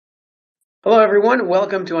Hello, everyone.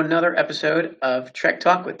 Welcome to another episode of Trek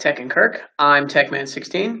Talk with Tech and Kirk. I'm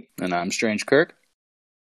TechMan16. And I'm Strange Kirk.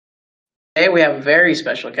 Today we have a very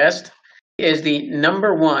special guest. He is the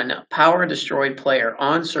number one power destroyed player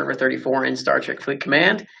on Server 34 in Star Trek Fleet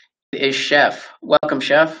Command. It is Chef. Welcome,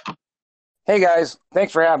 Chef. Hey guys,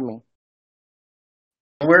 thanks for having me.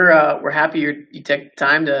 We're happy you took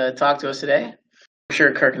time to talk to us today. I'm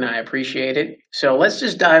sure Kirk and I appreciate it. So let's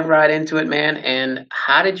just dive right into it, man. And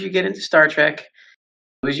how did you get into Star Trek?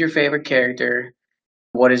 Who's your favorite character?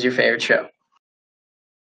 What is your favorite show?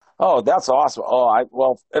 Oh, that's awesome.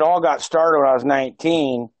 Well, it all got started when I was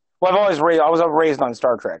 19. Well, I was raised on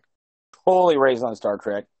Star Trek, totally raised on Star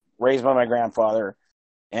Trek, raised by my grandfather,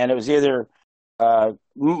 and it was either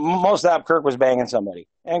most of that Kirk was banging somebody,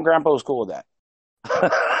 and Grandpa was cool with that.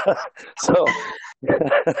 So,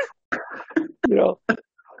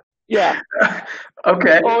 yeah.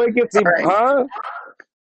 Okay. Oh, it gets right. huh?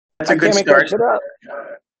 That's a good start.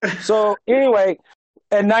 So anyway,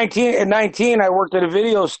 at 19, I worked at a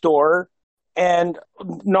video store, and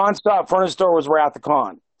nonstop front of store was Wrath of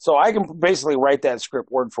Khan. So I can basically write that script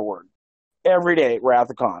word for word every day. Wrath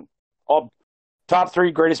of Khan, all top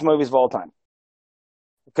 3 greatest movies of all time.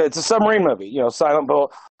 Because it's a submarine movie, Silent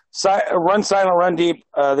Boat, Run Silent, Run Deep,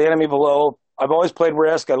 The Enemy Below. I've always played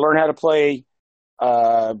Risk. I learned how to play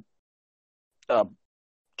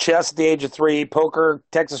chess at the age of 3, poker,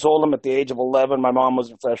 Texas Hold'em at the age of 11. My mom was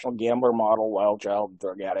a professional gambler, model, wild child,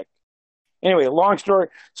 drug addict. Anyway, long story.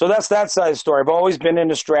 So that's that side of the story. I've always been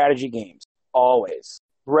into strategy games. Always.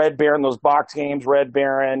 Red Baron, those box games, Red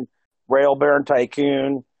Baron, Rail Baron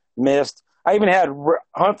Tycoon, Myst. I even had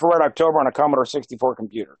Hunt for Red October on a Commodore 64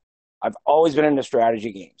 computer. I've always been into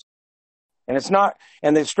strategy games. And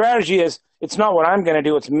the strategy is, it's not what I'm going to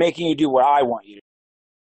do, it's making you do what I want you to do.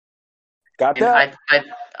 Got that?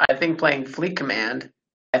 I think playing Fleet Command,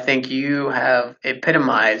 I think you have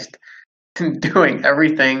epitomized doing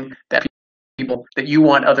everything that you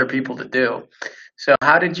want other people to do. So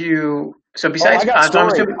how did you? So besides, I got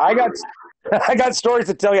stories. I got stories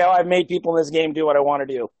to tell you how I've made people in this game do what I want to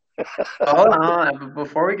do. Hold on,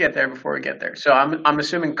 before we get there. So I'm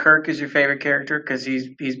assuming Kirk is your favorite character because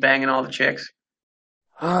he's banging all the chicks.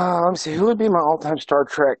 Let me see. Who would be my all-time Star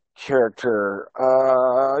Trek character?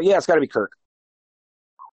 Yeah, it's got to be Kirk.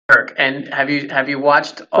 Kirk, and have you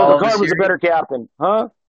watched all? Picard was a better captain, huh?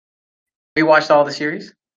 Have you watched all the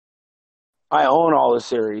series? I own all the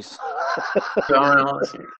series. You own all the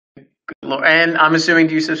series. And I'm assuming,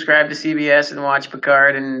 do you subscribe to CBS and watch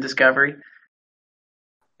Picard and Discovery?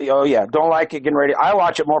 Oh yeah, don't like it. Getting ready. I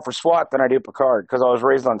watch it more for SWAT than I do Picard because I was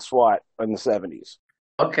raised on SWAT in the 70s.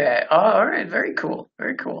 Okay. Oh, all right. Very cool.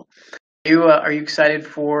 Very cool. Are you excited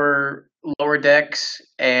for Lower Decks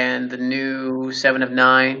and the new Seven of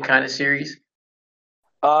Nine kind of series?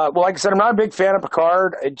 Well, like I said, I'm not a big fan of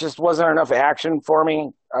Picard. It just wasn't enough action for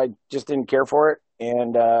me. I just didn't care for it,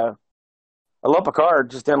 and I love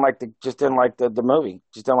Picard. Just didn't like the movie.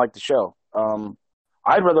 Just didn't like the show.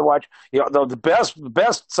 I'd rather watch. The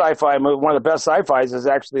best sci-fi movie. One of the best sci-fis is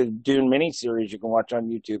actually the Dune miniseries you can watch on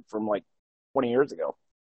YouTube from like 20 years ago.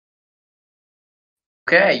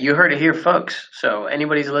 Okay, you heard it here, folks. So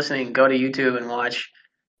anybody's listening, go to YouTube and watch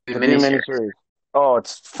the Dune miniseries. miniseries. Oh,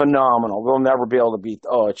 it's phenomenal. We'll never be able to beat.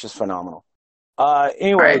 Oh, it's just phenomenal.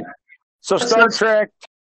 Anyway, Right. so Star Trek.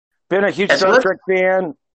 Been a huge Star Trek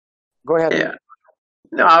fan. Go ahead. Yeah.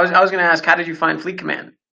 No, I was going to ask, how did you find Fleet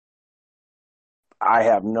Command? I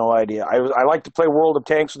have no idea. I like to play World of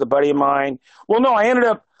Tanks with a buddy of mine. Well, no,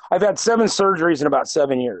 I've had 7 surgeries in about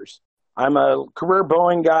 7 years. I'm a career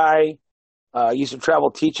Boeing guy. Used to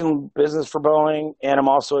travel teaching business for Boeing, and I'm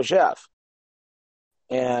also a chef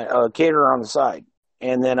and a caterer on the side.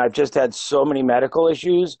 And then I've just had so many medical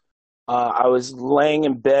issues. I've been laying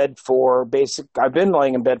in bed for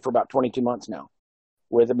about 22 months now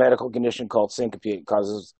with a medical condition called syncope. It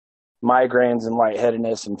causes migraines and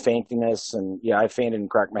lightheadedness and faintiness. And yeah, I fainted and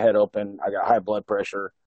cracked my head open. I got high blood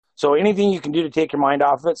pressure. So anything you can do to take your mind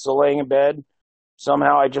off of it. So laying in bed,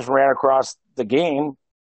 somehow I just ran across the game,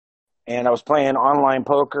 and I was playing online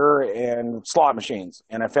poker and slot machines,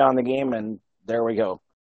 and I found the game, and there we go.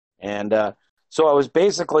 And so I was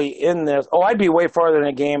basically in this. Oh, I'd be way farther in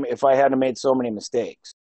the game if I hadn't made so many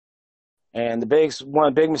mistakes. And one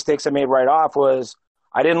of the big mistakes I made right off was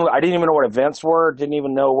I didn't even know what events were. Didn't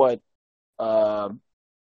even know what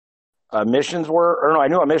missions were. Or no, I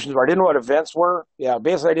knew what missions were. I didn't know what events were. Yeah,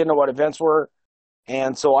 basically I didn't know what events were.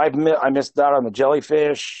 And so I missed out on the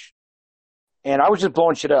jellyfish. And I was just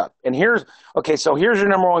blowing shit up. And here's your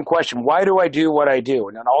number one question. Why do I do what I do?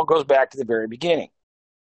 And it all goes back to the very beginning.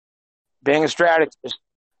 Being a strategist,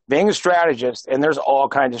 being a strategist, and there's all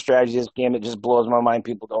kinds of strategies in this game that just blows my mind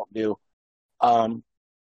people don't do.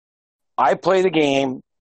 I play the game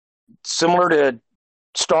similar to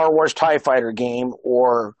Star Wars TIE Fighter game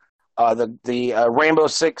or the Rainbow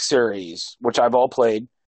Six series, which I've all played.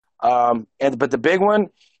 But the big one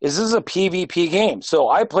is this is a PvP game. So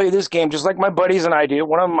I play this game just like my buddies and I do.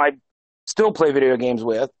 One of them I still play video games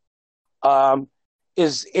with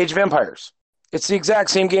is Age of Empires. It's the exact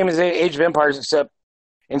same game as Age of Empires, except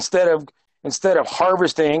instead of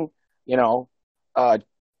harvesting,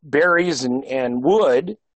 berries and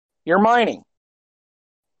wood, you're mining.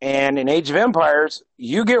 And in Age of Empires,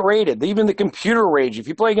 you get raided. Even the computer raids. If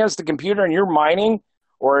you play against the computer and you're mining,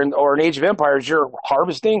 or in Age of Empires you're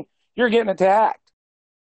harvesting, you're getting attacked.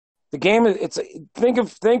 The game is it's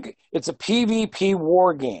a PvP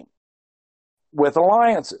war game with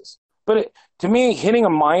alliances. But to me, hitting a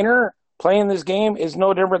miner playing this game is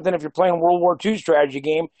no different than if you're playing a World War II strategy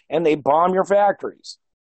game and they bomb your factories.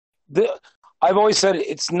 I've always said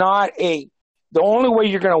the only way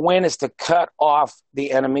you're going to win is to cut off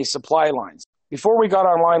the enemy supply lines. Before we got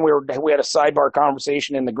online, we had a sidebar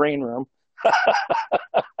conversation in the green room.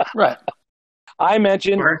 Right. I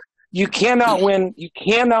mentioned you cannot win. You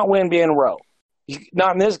cannot win being row.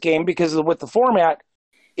 Not in this game because with the format,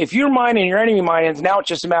 if you're mining, your enemy mines. Now it's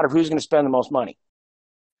just a matter of who's going to spend the most money.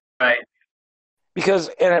 Right. Because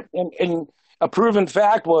and a proven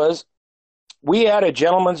fact was we had a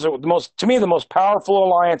gentleman's the most powerful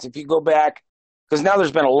alliance. If you go back, because now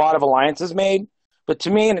there's been a lot of alliances made, but to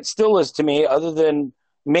me, and it still is to me, other than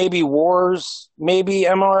maybe Wars, maybe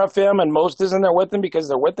MRFM, and most isn't there with them because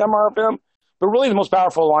they're with MRFM. But really, the most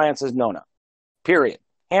powerful alliance is Nona. Period.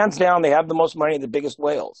 Hands down, they have the most money, the biggest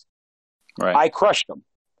whales. Right. I crushed them,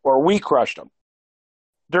 or we crushed them.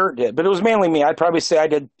 Dirt did, but it was mainly me. I'd probably say I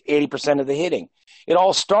did 80% of the hitting. It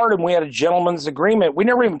all started when we had a gentleman's agreement. We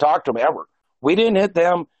never even talked to them ever. We didn't hit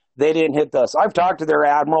them. They didn't hit us. I've talked to their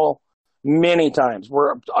admiral many times.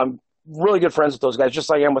 I'm really good friends with those guys, just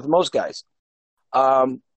like I am with most guys.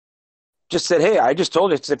 Just said, hey, I just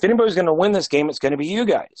told you, if anybody's going to win this game, it's going to be you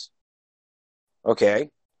guys. Okay.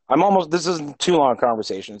 This isn't too long a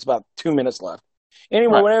conversation. It's about 2 minutes left.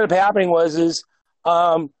 Anyway, What ended up happening was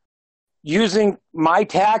using my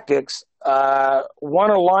tactics,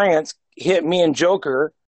 one alliance hit me and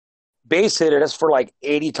Joker, base hit us for like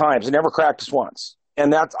 80 times and never cracked us once.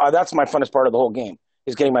 And that's my funnest part of the whole game,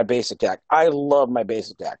 is getting my base attack. I love my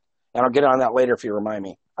base attack. And I'll get on that later if you remind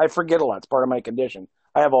me. I forget a lot. It's part of my condition.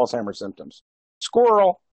 I have Alzheimer's symptoms.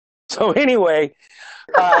 Squirrel. So anyway,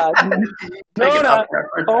 Nona,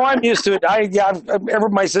 I'm used to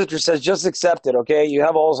it. My sister says, just accept it, okay? You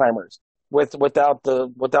have Alzheimer's without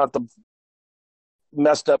the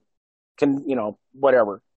messed up,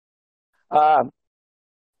 whatever.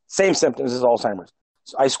 Same symptoms as Alzheimer's.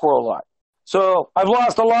 So I squirrel a lot. So I've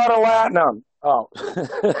lost a lot of latinum. Oh,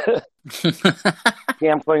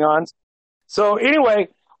 damn Klingons. So anyway,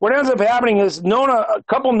 what ends up happening is a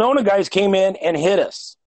couple Nona guys came in and hit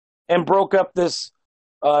us and broke up this.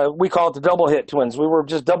 We call it the double hit twins. We were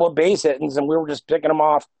just double base hittings and we were just picking them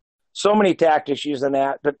off. So many tact issues in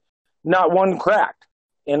that, but not one cracked.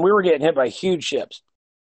 And we were getting hit by huge ships.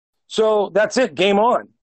 So that's it. Game on.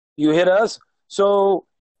 You hit us. So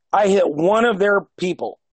I hit one of their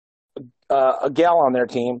people, a gal on their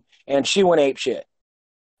team, and she went ape shit.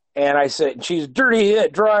 And I said, she's dirty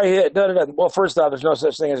hit, dry hit, da-da-da. Well, first off, there's no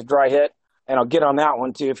such thing as a dry hit. And I'll get on that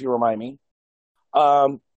one, too, if you remind me.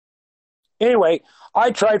 Anyway,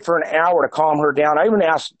 I tried for an hour to calm her down. I even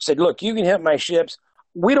said, look, you can hit my ships.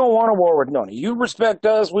 We don't want a war with Nona. You respect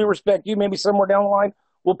us. We respect you. Maybe somewhere down the line,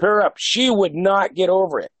 we'll pair up. She would not get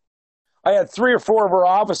over it. I had 3 or 4 of her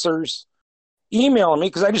officers emailing me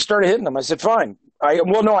because I just started hitting them. I said, fine.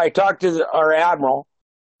 I talked to our admiral,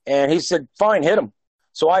 and he said, fine, hit them.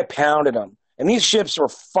 So I pounded them. And these ships were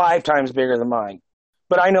 5 times bigger than mine.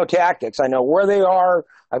 But I know tactics. I know where they are.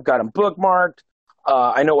 I've got them bookmarked.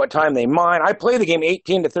 I know what time they mine. I play the game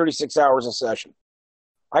 18 to 36 hours a session.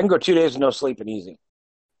 I can go 2 days with no sleep and easy.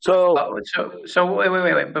 So wait.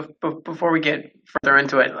 Before we get further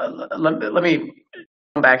into it, let me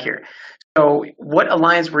come back here. So what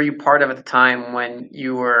alliance were you part of at the time when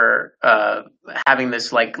you were having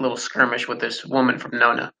this like little skirmish with this woman from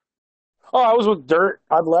Nona? Oh, I was with Dirt.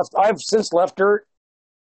 I've since left Dirt.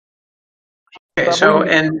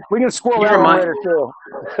 Okay, we can squirrel that later too.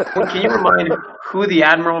 Can you remind who the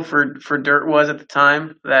admiral for Dirt was at the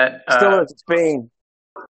time? That still is. It's Bane.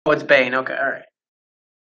 Oh, it's Bane. Okay, all right.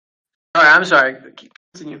 I'm sorry.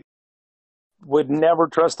 Continue. Would never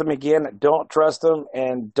trust them again. Don't trust them,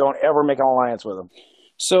 and don't ever make an alliance with them.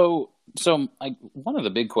 So one of the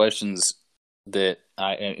big questions that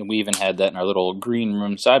and we even had that in our little green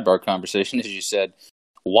room sidebar conversation, as you said,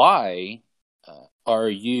 why are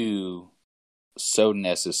you so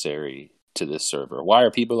necessary to this server? Why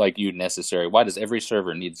are people like you necessary? Why does every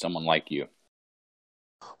server need someone like you?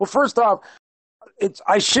 Well, first off,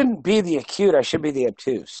 I shouldn't be the acute. I should be the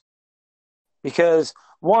obtuse. Because,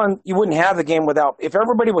 one, you wouldn't have the game without... If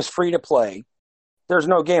everybody was free to play, there's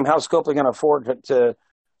no game. How's Scopely going to afford to...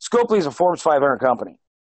 Scopely is a Forbes 500 company.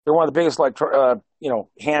 They're one of the biggest,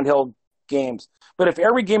 handheld games. But if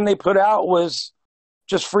every game they put out was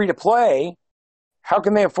just free to play, how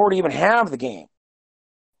can they afford to even have the game?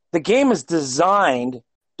 The game is designed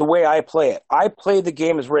the way I play it. I play the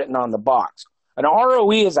game as written on the box. An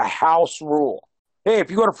ROE is a house rule. Hey, if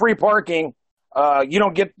you go to free parking, you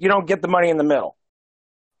don't get the money in the middle.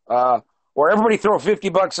 Or everybody throw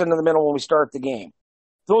 $50 into the middle when we start the game.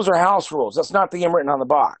 Those are house rules. That's not the game written on the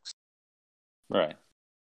box. Right.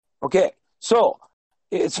 Okay, so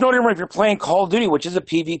it's no different if you're playing Call of Duty, which is a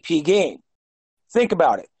PvP game. Think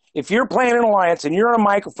about it. If you're playing an Alliance and you're on a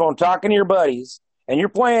microphone talking to your buddies, and you're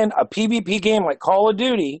playing a PvP game like Call of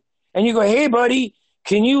Duty, and you go, hey, buddy,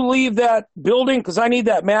 can you leave that building? Because I need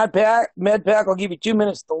that med pack. I'll give you 2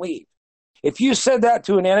 minutes to leave. If you said that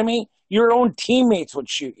to an enemy, your own teammates would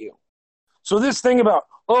shoot you. So this thing about,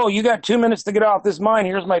 oh, you got 2 minutes to get off this mine,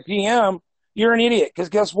 here's my PM, you're an idiot. Because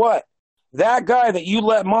guess what? That guy that you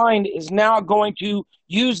let mine is now going to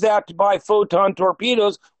use that to buy photon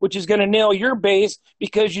torpedoes, which is going to nail your base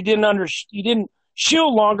because you didn't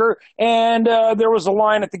shield longer, and there was a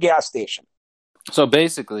line at the gas station. So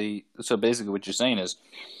basically, what you're saying is,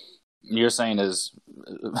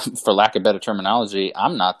 for lack of better terminology,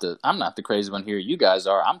 I'm not the crazy one here. You guys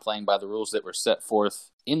are. I'm playing by the rules that were set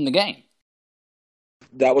forth in the game.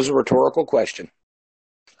 That was a rhetorical question.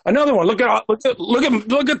 Another one. Look at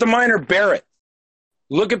the miner Barrett.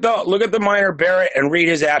 Look at the miner Barrett and read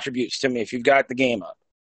his attributes to me if you've got the game up.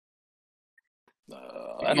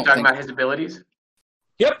 Are you talking about his abilities?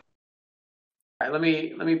 Yep. All right, let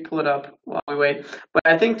me pull it up while we wait. But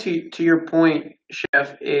I think to your point,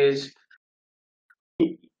 Chef, is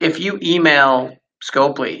if you email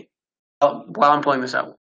Scopely while I'm pulling this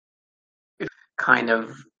up, kind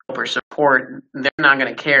of or support, they're not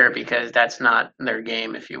going to care because that's not their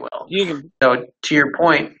game, if you will. So to your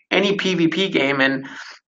point, any PvP game, and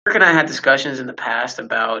Kirk and I had discussions in the past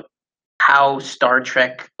about how Star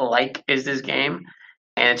Trek-like is this game.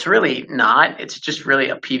 And it's really not. It's just really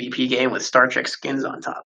a PvP game with Star Trek skins on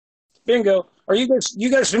top. Bingo. Are you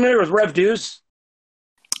guys familiar with Rev Deuce?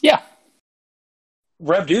 Yeah.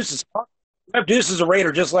 Rev Deuce is a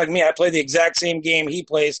raider just like me. I play the exact same game he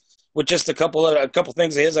plays with just a couple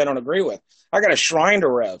things of his I don't agree with. I got a shrine to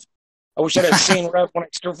Rev. I wish I'd have seen Rev when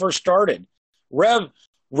I first started. Rev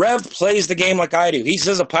plays the game like I do. He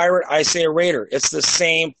says a pirate, I say a raider. It's the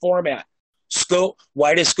same format.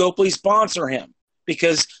 Why does Scopely sponsor him?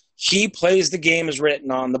 Because he plays the game as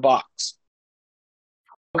written on the box.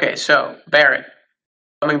 Okay, so Barrett,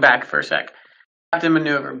 coming back for a sec. Captain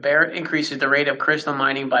Maneuver. Barrett increases the rate of crystal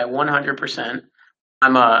mining by 100%.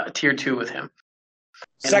 I'm a tier 2 with him.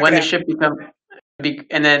 And when the ship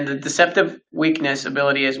and then the deceptive weakness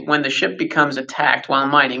ability is when the ship becomes attacked while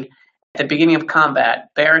mining, at the beginning of combat,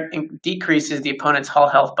 Barrett decreases the opponent's hull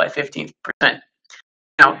health by 15%.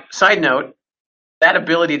 Now, side note, that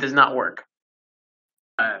ability does not work.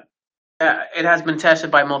 It has been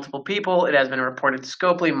tested by multiple people. It has been reported to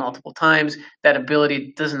Scopely multiple times. That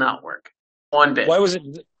ability does not work one bit. Why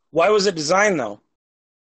was it designed though?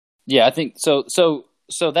 Yeah, I think so.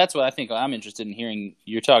 So that's what I think I'm interested in hearing.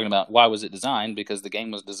 You're talking about why was it designed? Because the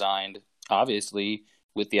game was designed obviously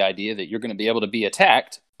with the idea that you're going to be able to be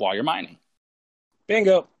attacked while you're mining.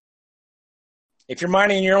 Bingo. If you're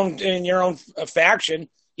mining in your own faction,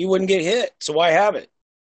 you wouldn't get hit. So why have it?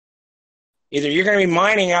 Either you're going to be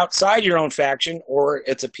mining outside your own faction or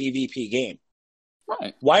it's a PvP game.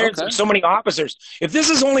 Right. Why are there so many officers? If this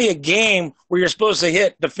is only a game where you're supposed to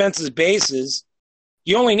hit defenses bases,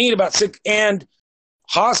 you only need about 6, and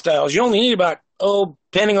hostiles, you only need about,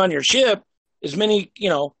 depending on your ship, as many,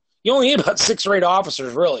 you only need about 6 or 8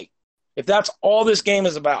 officers, really. If that's all this game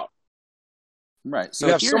is about. Right. So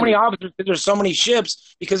you have so many officers because there's so many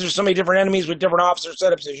ships because there's so many different enemies with different officer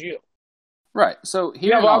setups as you. Right. So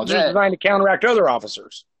you have officers designed to counteract other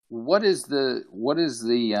officers. What is the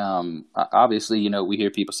obviously, we hear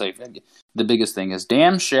people say the biggest thing is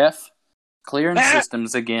damn chef clearing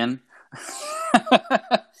systems again.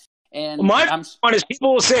 And my point is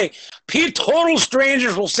people will say, total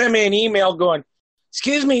strangers will send me an email going,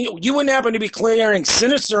 excuse me, you wouldn't happen to be clearing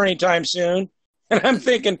Sinister anytime soon. And I'm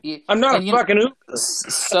thinking, I'm not a fucking Uber.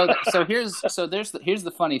 So here's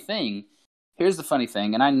the funny thing. here's the funny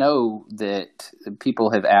thing, and I know that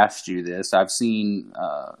people have asked you this. I've seen,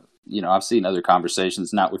 I've seen other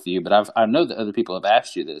conversations, not with you, but I know that other people have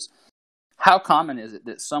asked you this. How common is it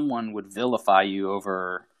that someone would vilify you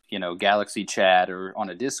over, Galaxy chat or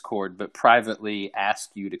on a Discord, but privately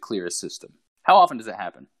ask you to clear a system? How often does it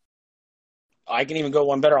happen? I can even go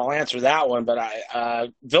one better. I'll answer that one. But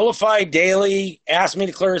I vilify daily, ask me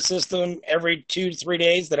to clear a system every 2 to 3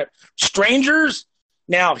 days. Strangers.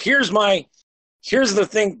 Now, here's the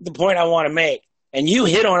point I want to make, and you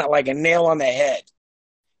hit on it like a nail on the head.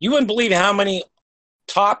 You wouldn't believe how many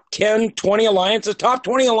top 10, 20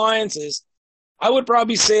 alliances, I would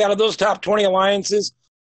probably say out of those top 20 alliances,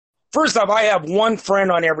 first off, I have one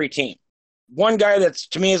friend on every team. One guy that's,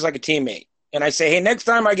 to me, is like a teammate. And I say, hey, next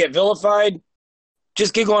time I get vilified,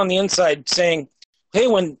 just giggle on the inside saying, hey,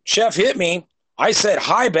 when Chef hit me, I said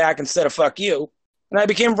hi back instead of fuck you, and I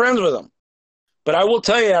became friends with him. But I will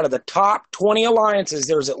tell you, out of the top 20 alliances,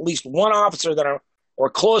 there's at least one officer or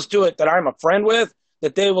close to it that I'm a friend with,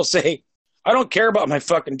 that they will say, I don't care about my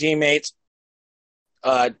fucking teammates.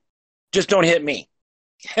 Just don't hit me.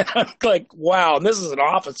 And I'm like, wow, and this is an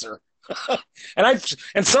officer. and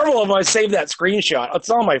several of them, I saved that screenshot. It's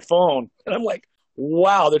on my phone. And I'm like,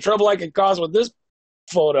 wow, the trouble I can cause with this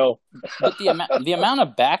photo. But the amount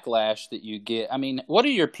of backlash that you get, I mean, what do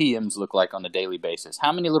your PMs look like on a daily basis?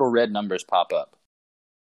 How many little red numbers pop up?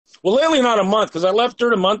 Well, lately not a month, because I left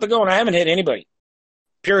dirt a month ago and I haven't hit anybody.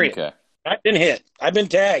 Period. Okay. I've been hit. I've been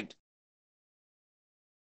tagged.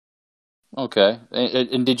 Okay.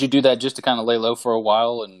 And did you do that just to kind of lay low for a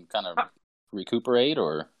while and kind of recuperate,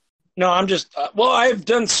 or? No, I'm just, I've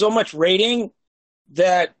done so much raiding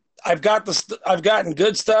that I've gotten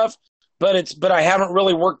good stuff, but I haven't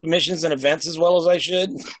really worked missions and events as well as I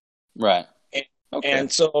should. Right. Okay.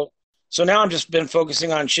 And so now I've just been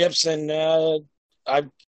focusing on ships, and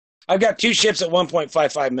I've got 2 ships at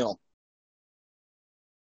 1.55 mil.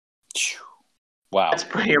 Wow. That's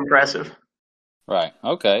pretty impressive. Right.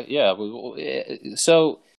 Okay. Yeah.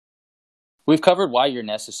 So we've covered why you're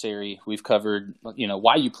necessary. We've covered,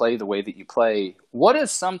 why you play the way that you play. What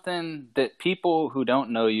is something that people who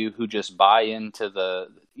don't know you, who just buy into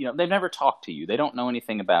they've never talked to you, they don't know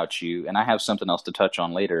anything about you, and I have something else to touch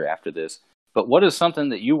on later after this, but what is something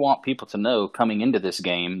that you want people to know coming into this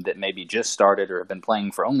game that maybe just started or have been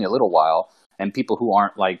playing for only a little while, and people who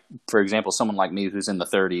aren't, like, for example, someone like me who's in the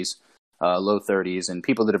 30s, low 30s, and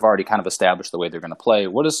people that have already kind of established the way they're going to play?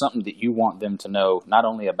 What is something that you want them to know, not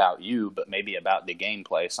only about you, but maybe about the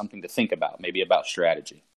gameplay, something to think about, maybe about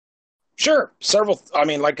strategy? Sure. Several. I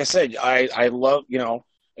mean, like I said, I love,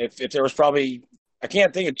 if there was probably, I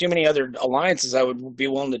can't think of too many other alliances I would be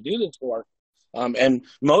willing to do this for. And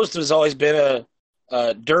most has always been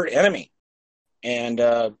a dirt enemy. And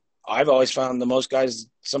I've always found the most guys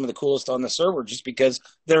some of the coolest on the server, just because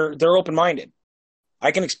they're open-minded.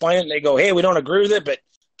 I can explain it, and they go, hey, we don't agree with it, but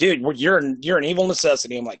dude, you're an evil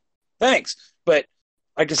necessity. I'm like, thanks. But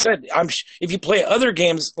like I said, if you play other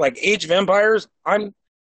games like Age of Empires,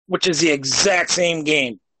 which is the exact same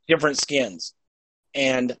game, different skins.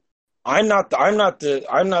 And I'm not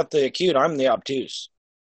the acute, I'm the obtuse.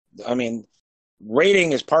 I mean,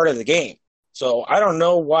 rating is part of the game. So I don't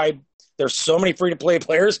know why there's so many free-to-play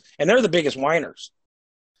players, and they're the biggest whiners.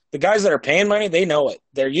 The guys that are paying money, they know it.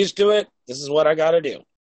 They're used to it. This is what I got to do.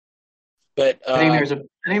 But I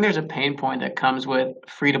think there's a pain point that comes with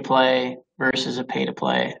free-to-play versus a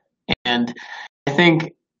pay-to-play. And I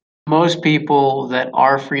think most people that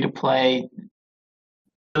are free-to-play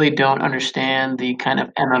really don't understand the kind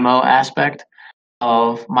of MMO aspect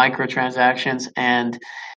of microtransactions and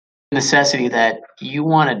necessity that you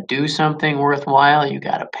want to do something worthwhile, you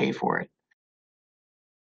got to pay for it.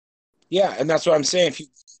 Yeah, and that's what I'm saying. If you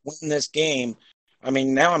win this game, I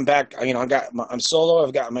mean, now I'm back. I'm solo.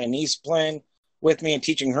 I've got my niece playing with me and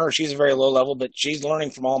teaching her. She's a very low level, but she's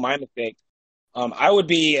learning from all my mistakes. I would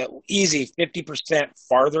be easy 50%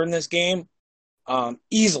 farther in this game,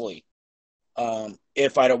 easily,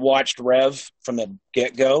 if I'd have watched Rev from the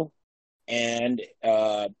get-go and,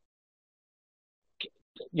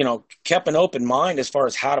 kept an open mind as far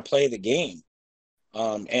as how to play the game.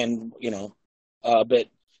 But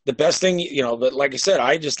the best thing, but like I said,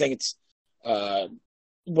 I just think it's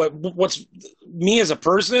what's me as a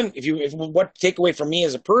person. What take away from me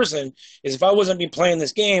as a person is, if I wasn't be playing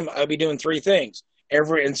this game, I'd be doing 3 things.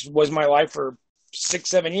 It was my life for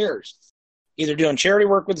 6-7 years, either doing charity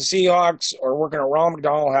work with the Seahawks or working at Ronald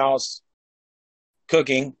McDonald House,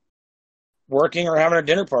 cooking, working, or having a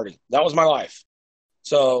dinner party. That was my life.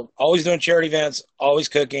 So always doing charity events, always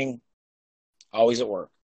cooking, always at work.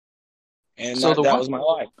 And that was my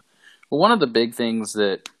life. Well, one of the big things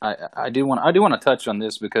that I do want to touch on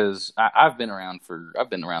this because I've been around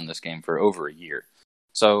this game for over a year.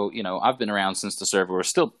 So, I've been around since the server was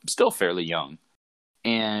still fairly young.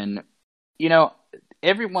 And,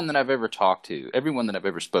 everyone that I've ever talked to, everyone that I've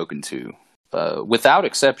ever spoken to, without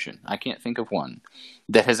exception, I can't think of one,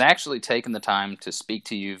 that has actually taken the time to speak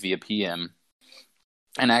to you via PM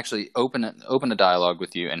and actually open a dialogue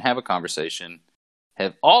with you and have a conversation,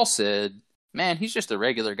 have all said, man, he's just a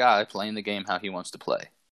regular guy playing the game how he wants to play.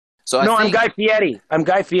 So I'm Guy Fieri. I'm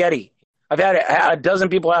Guy Fieri. I've had a dozen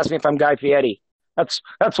people ask me if I'm Guy Fieri. That's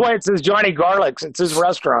why it says Johnny Garlic's. It's his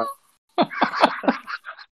restaurant.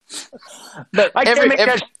 But I can't make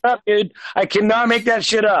that shit up, dude. I cannot make that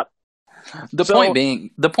shit up. The point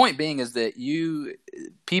being is that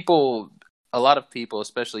a lot of people,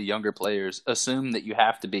 especially younger players, assume that you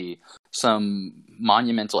have to be some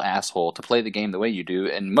monumental asshole to play the game the way you do,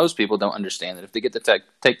 and most people don't understand that if they get to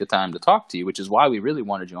take the time to talk to you, which is why we really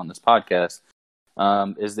wanted you on this podcast,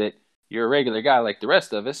 is that you're a regular guy like the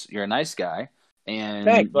rest of us. You're a nice guy, and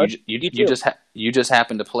thanks, you just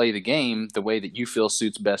happen to play the game the way that you feel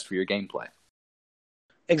suits best for your gameplay.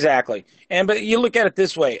 Exactly. But you look at it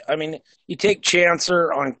this way. I mean, you take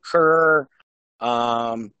Chancer on Kerr,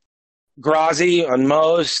 Grazi on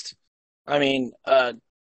Most. I mean,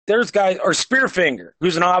 there's guys, or Spearfinger,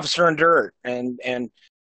 who's an officer in Dirt,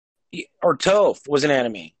 or Toph was an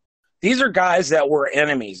enemy. These are guys that were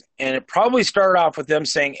enemies, and it probably started off with them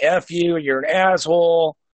saying, F you, you're an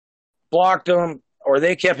asshole, blocked them, or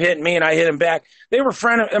they kept hitting me and I hit them back. They were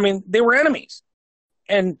they were enemies.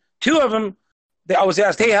 And two of them, I was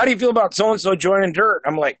asked, hey, how do you feel about so-and-so joining Dirt?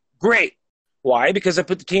 I'm like, great. Why? Because I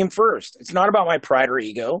put the team first. It's not about my pride or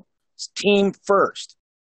ego. It's team first.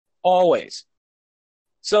 Always.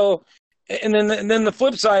 So, and then the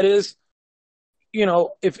flip side is,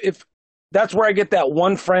 if that's where I get that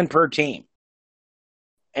one friend per team.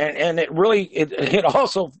 And it really, it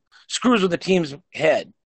also screws with the team's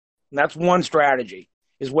head. And that's one strategy,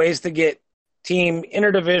 is ways to get team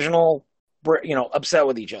interdivisional, upset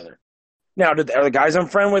with each other. Now, are the guys I'm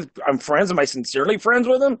friends? Am I sincerely friends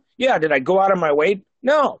with them? Yeah. Did I go out of my way?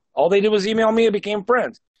 No. All they did was email me and became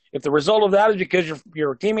friends. If the result of that is because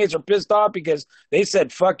your teammates are pissed off because they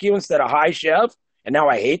said fuck you instead of hi, chef, and now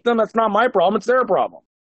I hate them, that's not my problem. It's their problem.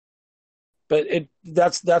 But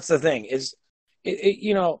that's the thing is,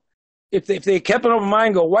 if they kept an open mind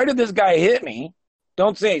and go, why did this guy hit me?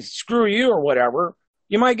 Don't say screw you or whatever.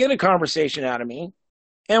 You might get a conversation out of me,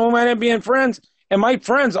 and we might end up being friends. And my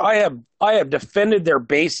friends, I have defended their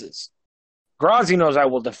bases. Grazi knows I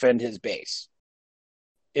will defend his base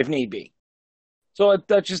if need be. So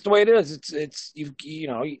that's just the way it is. It's you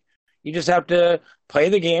just have to play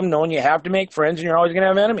the game knowing you have to make friends, and you're always going to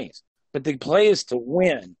have enemies. But the play is to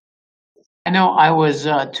win. I know I was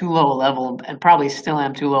too low a level, and probably still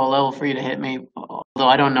am too low a level for you to hit me, although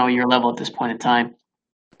I don't know your level at this point in time.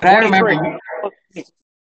 But I remember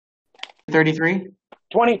 33?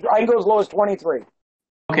 20. I can go as low as 23.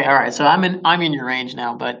 Okay, all right. So I'm in your range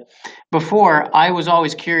now. But before, I was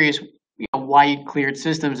always curious, why you cleared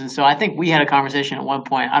systems, and so I think we had a conversation at one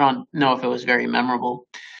point. I don't know if it was very memorable.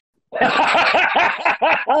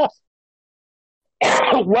 Wow,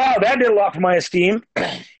 that did a lot for my esteem.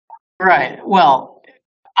 Right. Well,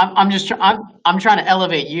 I'm trying to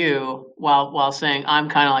elevate you while saying I'm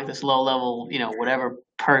kind of like this low level, whatever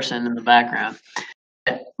person in the background.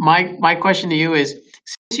 My question to you is,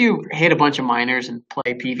 since you hit a bunch of minors and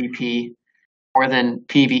play PvP more than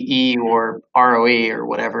PvE or ROE or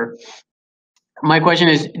whatever, my question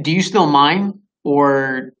is, do you still mine,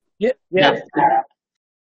 or yeah.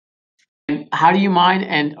 How do you mine,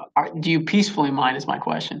 and do you peacefully mine is my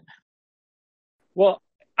question. Well,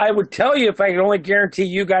 I would tell you if I could only guarantee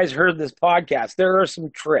you guys heard this podcast. There are some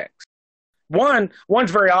tricks.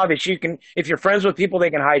 One's very obvious. You can, if you're friends with people, they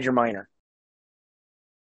can hide your miner.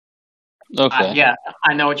 Okay. Yeah,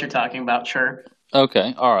 I know what you're talking about. Sure.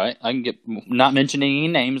 Okay. All right. I can get, not mentioning any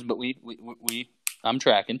names, but I'm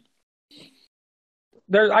tracking.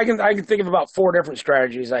 I can think of about 4 different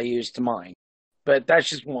strategies I use to mine, but that's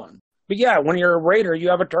just one. But yeah, when you're a raider, you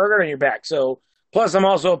have a target on your back. So plus, I'm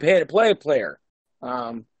also a pay-to-play player.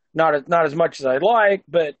 Not as much as I'd like,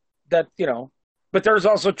 but that But there's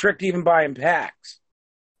also trick to even buying packs.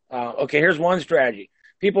 Okay, here's one strategy.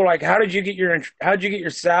 People are like, how'd you get your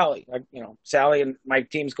Sally? Like, Sally and my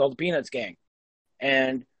team's called the Peanuts Gang.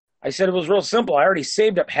 And I said it was real simple. I already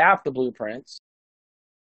saved up half the blueprints.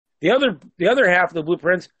 The other half of the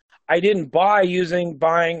blueprints I didn't buy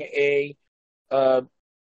buying a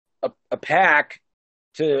pack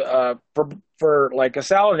for like a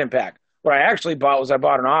Saladin pack. What I actually bought was an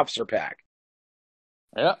officer pack.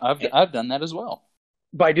 Yeah, I've done that as well.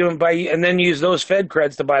 And then use those Fed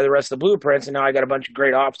creds to buy the rest of the blueprints, and now I got a bunch of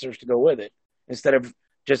great officers to go with it instead of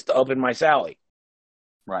just upping my salary.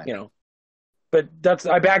 Right. But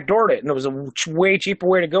I backdoored it, and it was a way cheaper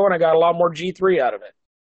way to go, and I got a lot more G3 out of it,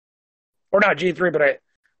 or not G3, but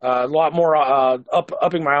a lot more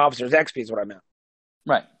upping my officers. XP is what I meant.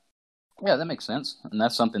 Right. Yeah, that makes sense, and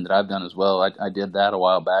that's something that I've done as well. I did that a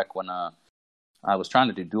while back when I was trying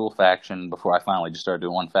to do dual faction before I finally just started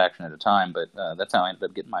doing one faction at a time. But that's how I ended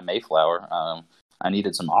up getting my Mayflower. I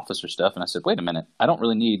needed some officer stuff, and I said, wait a minute, I don't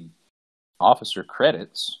really need officer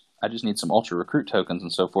credits. I just need some ultra recruit tokens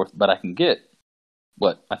and so forth. But I can get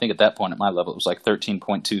what I think at that point at my level it was like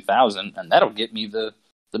 13.2 thousand, and that'll get me the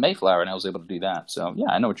Mayflower, and I was able to do that. So yeah,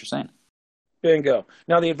 I know what you're saying. Bingo.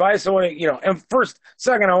 Now the advice I want to, and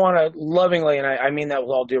second, I want to lovingly, and I mean that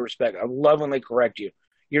with all due respect, I lovingly correct you.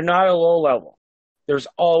 You're not a low level. There's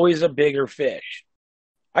always a bigger fish.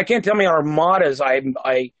 I can't tell me armadas.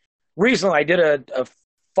 I recently did a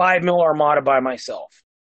 5 mil armada by myself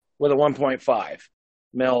with a 1.5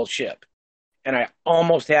 mil ship, and I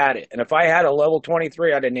almost had it. And if I had a level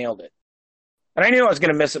 23, I'd have nailed it. And I knew I was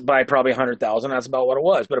going to miss it by probably 100,000. That's about what it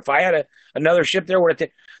was. But if I had another ship there,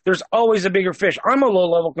 there's always a bigger fish. I'm a low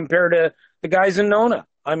level compared to the guys in Nona.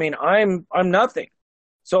 I mean, I'm nothing.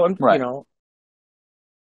 So I'm, right.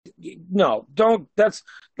 No, don't. That's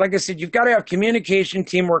like I said. You've got to have communication,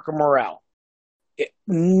 teamwork, and morale.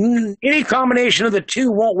 Any combination of the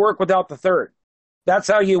two won't work without the third. That's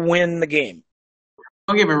how you win the game.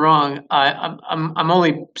 Don't get me wrong. I'm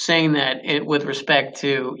only saying that with respect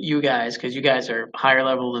to you guys because you guys are higher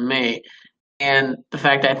level than me, and the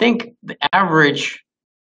fact that I think the average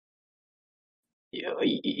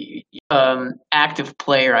active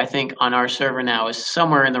player I think on our server now is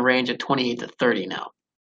somewhere in the range of 28 to 30 now.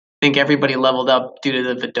 I think everybody leveled up due to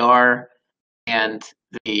the Vidar and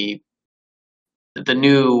the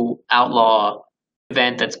new outlaw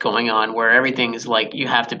event that's going on, where everything is like you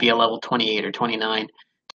have to be a level 28 or 29 to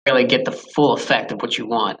really get the full effect of what you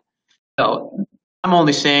want. So I'm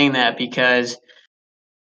only saying that because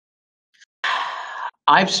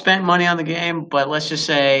I've spent money on the game, but let's just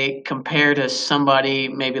say compared to somebody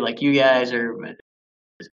maybe like you guys or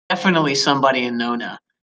definitely somebody in Nona,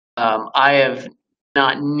 I have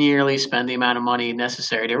not nearly spend the amount of money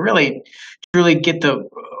necessary to really truly get the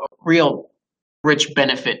real rich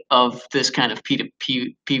benefit of this kind of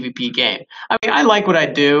PvP game. I mean, I like what I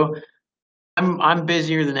do. I'm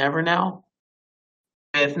busier than ever now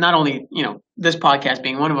with not only, this podcast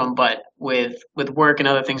being one of them, but with work and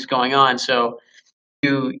other things going on. So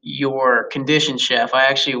to your condition, Chef, I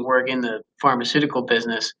actually work in the pharmaceutical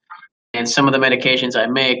business. And some of the medications I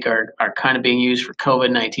make are kind of being used for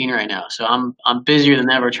COVID-19 right now. So I'm busier than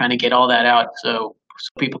ever trying to get all that out so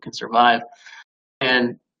people can survive.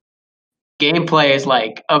 And gameplay is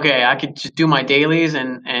like, okay, I could just do my dailies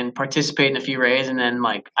and participate in a few raids, and then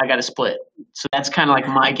like I got to split. So that's kind of like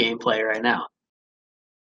my gameplay right now.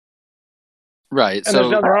 Right. And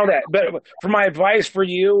there's nothing wrong with that. But for my advice for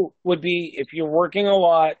you would be, if you're working a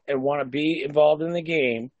lot and want to be involved in the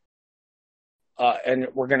game, and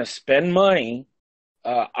we're going to spend money,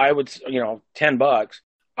 I would, $10,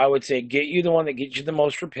 I would say get you the one that gets you the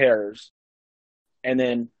most repairs. And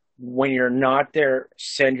then when you're not there,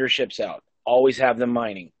 send your ships out. Always have them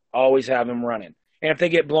mining. Always have them running. And if they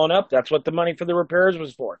get blown up, that's what the money for the repairs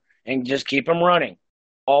was for. And just keep them running.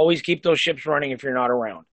 Always keep those ships running if you're not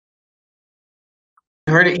around.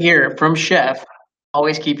 You heard it here from Chef.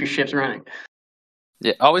 Always keep your ships running.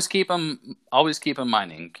 Yeah, always keep him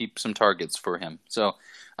mining. Keep some targets for him. So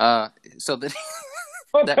that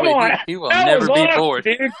that come way on. he will That never was be awesome, bored.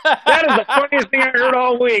 Dude. That is the funniest thing I heard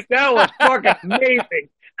all week. That was fucking amazing.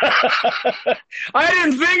 I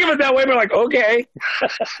didn't think of it that way, but like, okay.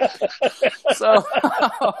 So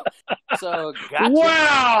gotcha.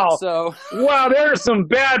 Wow, there's some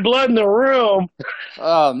bad blood in the room.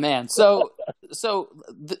 Oh man. So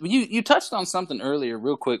you touched on something earlier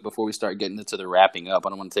real quick before we start getting into the wrapping up. I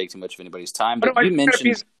don't want to take too much of anybody's time, but you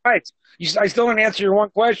mentioned I still didn't answer your one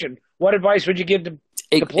question. What advice would you give to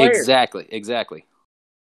players? Exactly.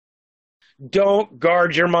 Don't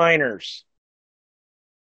guard your miners.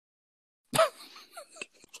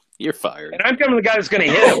 You're fired. And I'm coming the guy that's going to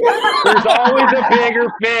hit him. There's always a bigger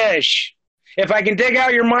fish. If I can dig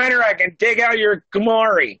out your miner, I can dig out your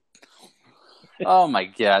Kumari. Oh my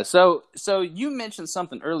God. So you mentioned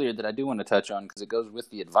something earlier that I do want to touch on because it goes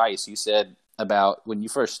with the advice you said about when you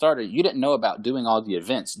first started, you didn't know about doing all the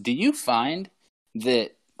events. Do you find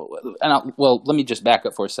that, let me just back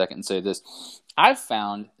up for a second and say this. I've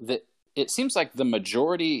found that it seems like the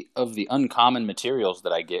majority of the uncommon materials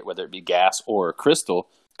that I get, whether it be gas or crystal,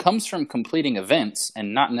 comes from completing events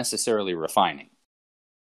and not necessarily refining.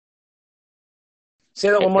 Say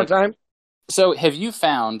that one more time. So have you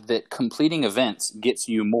found that completing events gets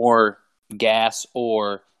you more gas,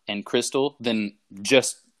 ore, and crystal than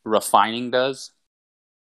just refining does?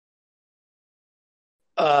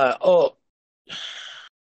 Well,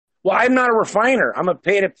 I'm not a refiner. I'm a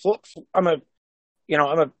pay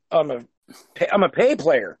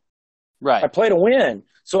player. Right. I play to win.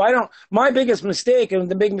 So my biggest mistake, and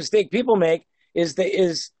the big mistake people make, is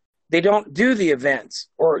they don't do the events,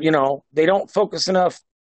 or, they don't focus enough.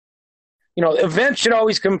 Events should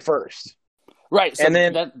always come first. Right. So and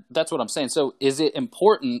then that's what I'm saying. So is it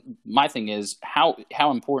important? My thing is, how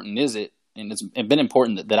important is it? And it's been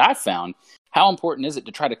important that I've found. How important is it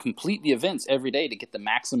to try to complete the events every day to get the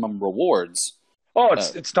maximum rewards? Oh,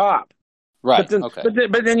 it's top. Right.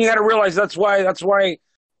 But then you got to realize that's why I'm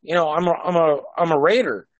a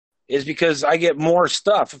raider, is because I get more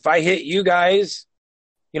stuff. If I hit you guys,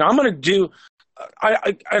 I'm going to do. How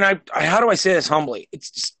do I say this humbly? It's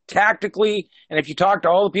just tactically, and if you talk to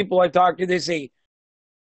all the people I've talked to, they say,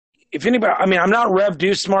 if anybody, I'm not Rev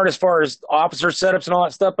Deuce smart as far as officer setups and all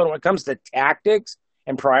that stuff, but when it comes to tactics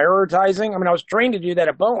and prioritizing, I was trained to do that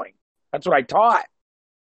at Boeing. That's what I taught.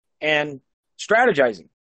 And strategizing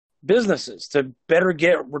businesses to better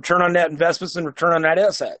get return on net investments and return on net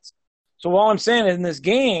assets. So all I'm saying in this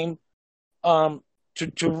game, to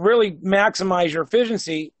really maximize your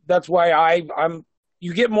efficiency, that's why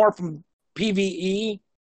you get more from PvE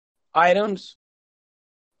items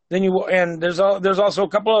than you will. And there's also a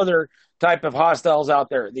couple other type of hostiles out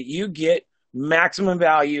there that you get maximum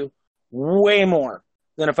value way more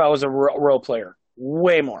than if I was a role player.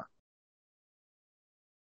 Way more.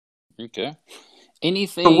 Okay.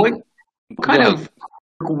 Anything? So what kind of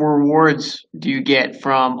rewards do you get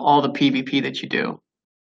from all the PvP that you do?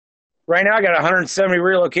 Right now, I got 170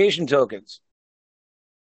 relocation tokens.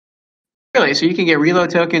 Really? So you can get reload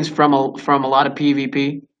tokens from a lot of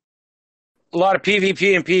PvP? A lot of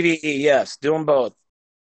PvP and PvE, yes. Do them both.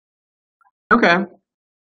 Okay.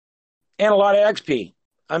 And a lot of XP.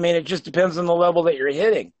 It just depends on the level that you're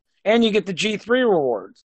hitting. And you get the G3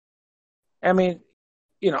 rewards. I'm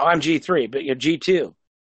G3, but you're G2.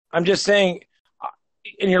 I'm just saying,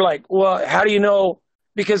 and you're like, well, how do you know?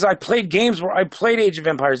 Because I played games where I played Age of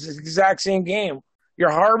Empires. It's the exact same game.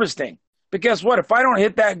 You're harvesting. But guess what? If I don't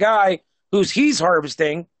hit that guy he's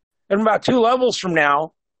harvesting, and about 2 levels from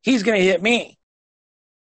now, he's going to hit me.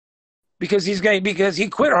 Because he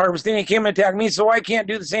quit harvesting, he came and attacked me, so I can't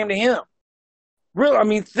do the same to him.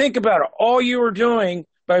 Really, think about it. All you are doing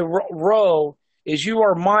by row is you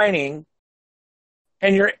are mining,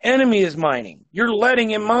 and your enemy is mining. You're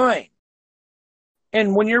letting him mine.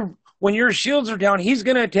 And when your shields are down, he's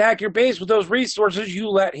going to attack your base with those resources you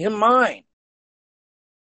let him mine.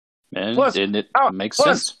 And it makes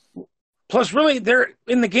sense. Plus, really,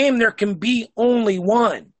 in the game, there can be only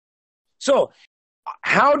one. So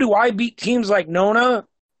how do I beat teams like Nona?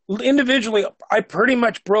 Individually, I pretty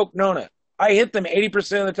much broke Nona. I hit them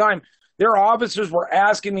 80% of the time. Their officers were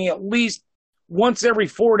asking me at least once every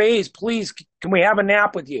 4 days, please, can we have a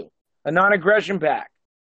nap with you? A non-aggression pact.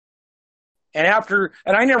 And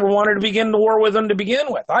I never wanted to begin the war with them to begin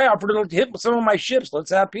with. I offered to hit some of my ships.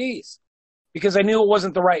 Let's have peace. Because I knew it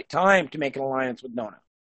wasn't the right time to make an alliance with Nona.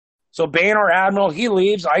 So Bane, our admiral, he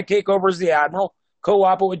leaves. I take over as the admiral,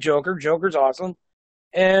 co-op it with Joker. Joker's awesome.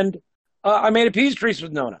 And I made a peace treaty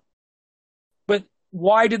with Nona. But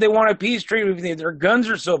why did they want a peace treaty with me? Their guns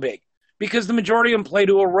are so big. Because the majority of them play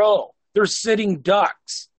to a row. They're sitting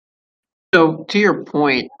ducks. So to your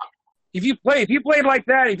point, if you played like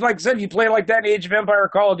that, like I said, you play like that in Age of Empire or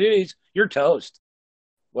Call of Duty, you're toast.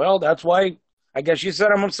 Well, that's why I guess you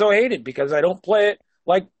said I'm so hated, because I don't play it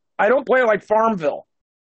like Farmville.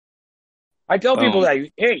 I tell people that,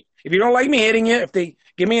 hey, if you don't like me hitting it, if they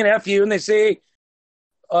give me an FU and they say,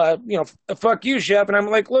 fuck you, Chef, and I'm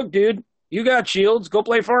like, look, dude, you got shields, go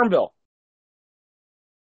play Farmville.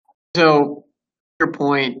 So, your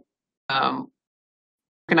point, can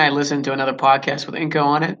I listen to another podcast with Inko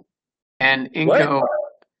on it? And Inko,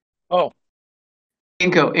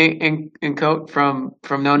 Inko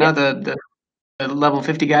from Nona, the level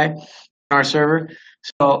 50 guy on our server.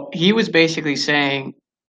 So he was basically saying,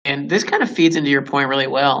 and this kind of feeds into your point really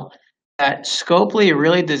well, that Scopely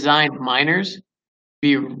really designed miners to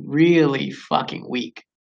be really fucking weak.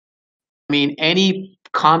 Any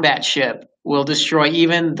combat ship will destroy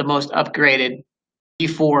even the most upgraded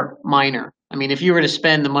G4 miner. If you were to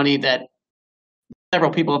spend the money that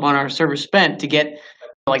several people up on our server spent to get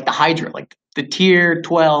like the Hydra, like the tier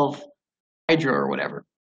 12 Hydra or whatever.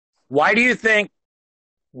 Why do you think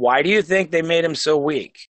they made him so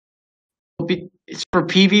weak? It's for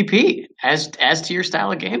PvP, as to your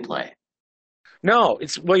style of gameplay. No,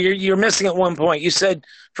 you're missing at one point. You said,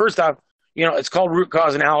 first off, it's called root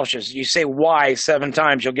cause analysis. You say why 7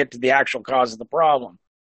 times, you'll get to the actual cause of the problem.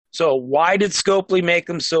 So why did Scopely make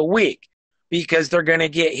them so weak? Because they're going to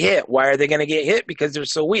get hit. Why are they going to get hit? Because they're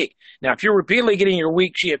so weak. Now, if you're repeatedly getting your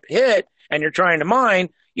weak ship hit and you're trying to mine,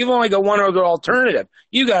 you've only got one other alternative.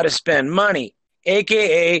 You got to spend money,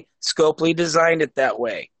 a.k.a. Scopely designed it that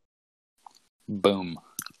way. Boom.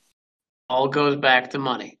 All goes back to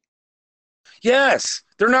money. Yes,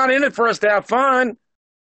 they're not in it for us to have fun.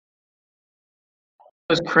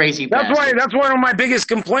 Those crazy That's one of my biggest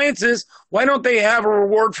complaints is, why don't they have a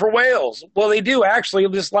reward for whales? Well, they do actually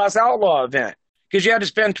this last Outlaw event, because you had to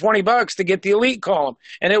spend $20 to get the elite column.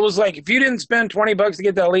 And it was like, if you didn't spend $20 to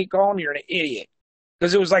get the elite column, you're an idiot,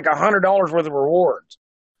 because it was like $100 worth of rewards.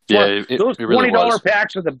 Yeah, those it really $20 was.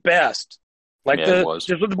 Packs are the best. Like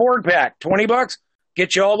just with the board pack, $20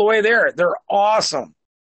 get you all the way there. They're awesome.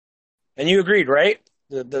 And you agreed, right?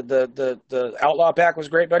 The Outlaw pack was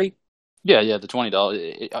great, buddy. Yeah, the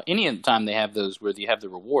 $20. Any time they have those where you have the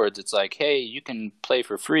rewards, it's like, hey, you can play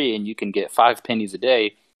for free and you can get 5 pennies a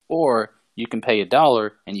day, or you can pay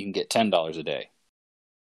 $1 and you can get $10 a day.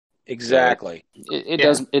 Exactly. So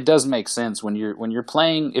it does make sense when you're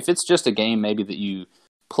playing. If it's just a game maybe that you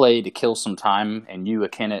play to kill some time and you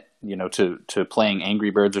akin it, to playing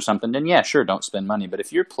Angry Birds or something, then yeah, sure, don't spend money. But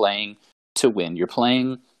if you're playing to win, you're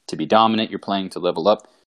playing to be dominant, you're playing to level up,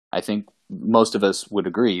 I think most of us would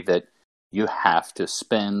agree that you have to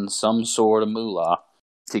spend some sort of moolah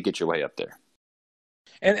to get your way up there.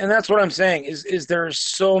 And that's what I'm saying is there's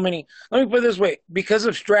so many. Let me put it this way. Because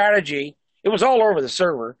of strategy, it was all over the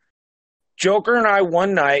server. Joker and I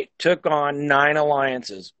one night took on 9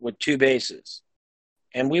 alliances with 2 bases.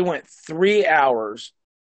 And we went 3 hours,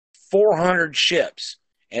 400 ships,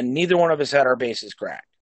 and neither one of us had our bases cracked.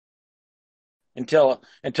 Until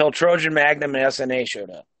Trojan Magnum and SNA showed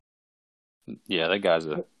up. Yeah, that guy's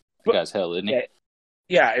hell, isn't he?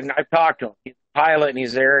 Yeah, and I've talked to him. He's a pilot and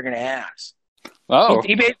he's an arrogant ass. Oh.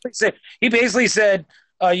 He basically said,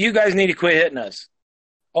 you guys need to quit hitting us.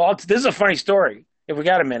 Oh, this is a funny story, if we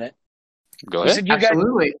got a minute. Go ahead. He said,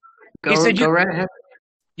 absolutely. Go right ahead.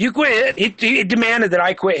 You quit. He demanded that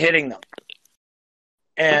I quit hitting them.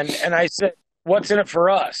 And I said, what's in it for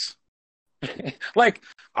us? Like,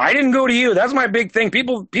 I didn't go to you. That's my big thing.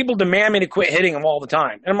 People demand me to quit hitting them all the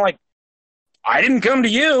time. And I'm like, I didn't come to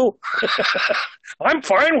you. I'm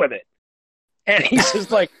fine with it. And he's just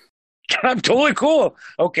like, I'm totally cool.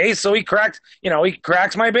 Okay, so he cracks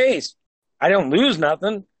my base. I don't lose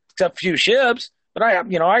nothing except a few ships, but I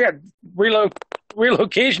got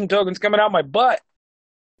relocation tokens coming out my butt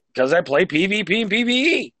because I play PvP and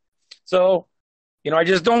PvE. So, I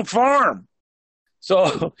just don't farm.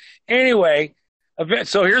 So anyway,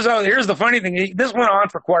 so here's the funny thing. This went on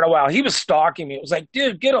for quite a while. He was stalking me. It was like,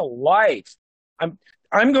 dude, get a life.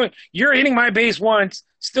 You're hitting my base once,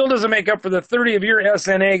 still doesn't make up for the 30 of your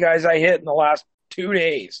SNA guys I hit in the last 2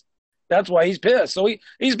 days. That's why he's pissed. So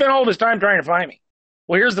he spent all of his time trying to find me.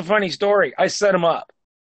 Well, here's the funny story. I set him up.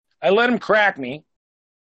 I let him crack me.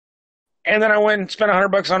 And then I went and spent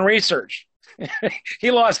 $100 on research.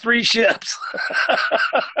 He lost 3 ships.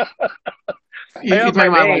 You're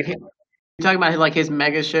talking about like his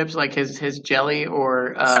mega ships, like his jelly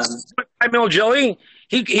or 5 jelly.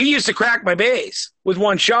 He used to crack my base with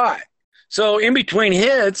 1 shot. So in between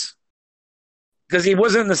hits, because he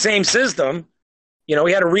wasn't in the same system, he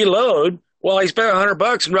had to reload. Well, I spent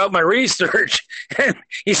 $100 and wrote my research, and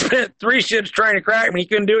he spent 3 ships trying to crack me. He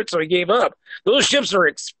couldn't do it, so he gave up. Those ships are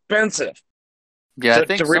expensive. Yeah, I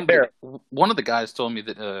think one of the guys told me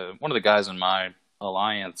that one of the guys in my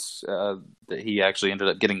alliance that he actually ended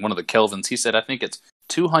up getting one of the Kelvins. He said, I think it's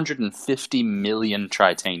 250 million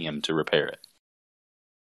tritanium to repair it.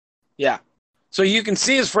 Yeah. So you can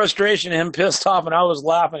see his frustration, him pissed off, and I was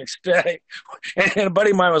laughing ecstatic. And a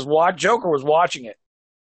buddy of mine Joker was watching it.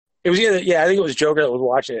 It was I think it was Joker that was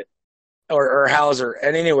watching it, or Hauser.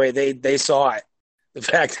 And anyway, they saw it. The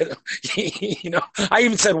fact that, I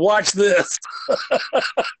even said, watch this.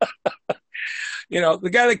 The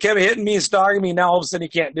guy that kept hitting me and stalking me, now all of a sudden he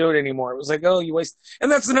can't do it anymore. It was like, oh, you waste. And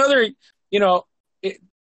that's another,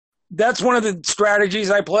 that's one of the strategies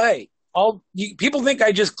I play. People think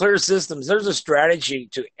I just clear systems. There's a strategy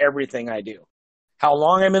to everything I do. How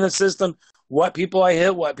long I'm in the system, what people I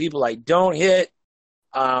hit, what people I don't hit.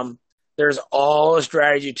 There's all a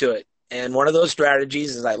strategy to it. And one of those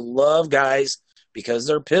strategies is I love guys because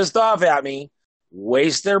they're pissed off at me,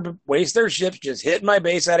 waste their ships, just hit my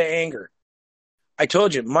base out of anger. I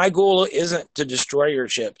told you, my goal isn't to destroy your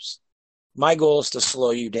ships. My goal is to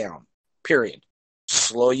slow you down. Period.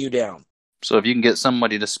 Slow you down. So if you can get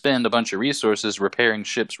somebody to spend a bunch of resources repairing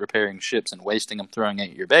ships, and wasting them throwing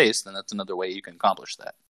at your base, then that's another way you can accomplish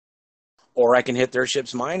that. Or I can hit their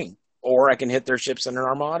ships mining. Or I can hit their ships in an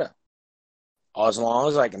armada. As long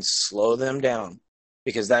as I can slow them down.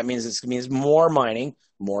 Because that means more mining,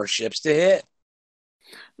 more ships to hit.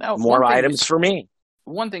 Now, more items for me.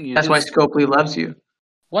 That's why Scopely loves you.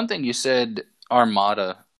 One thing you said,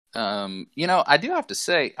 Armada. I do have to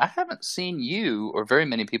say, I haven't seen you or very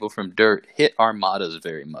many people from Dirt hit Armadas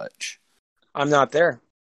very much. I'm not there.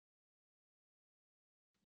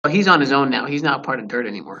 Well, he's on his own now. He's not part of Dirt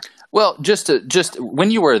anymore. Well, just when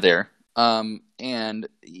you were there, and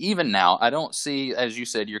even now, I don't see, as you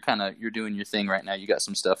said, you're doing your thing right now. You got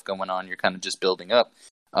some stuff going on. You're kind of just building up.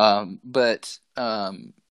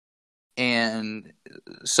 And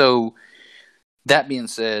so that being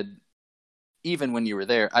said, even when you were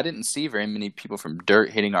there, I didn't see very many people from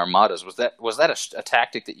Dirt hitting Armadas. Was that a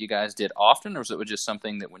tactic that you guys did often, or was it just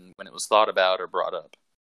something that when it was thought about or brought up?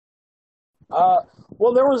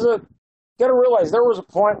 Well, gotta realize there was a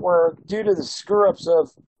point where, due to the screw-ups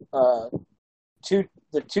of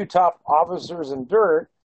the two top officers in Dirt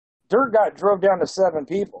got drove down to 7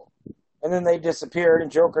 people. And then they disappeared,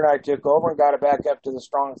 and Joker and I took over and got it back up to the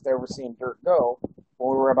strongest they ever seen Dirt go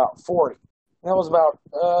when we were about 40. And that was about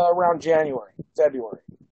around January, February.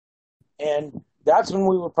 And that's when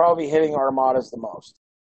we were probably hitting Armadas the most.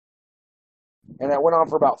 And that went on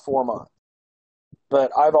for about 4 months.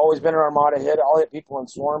 But I've always been an Armada hit. I'll hit people in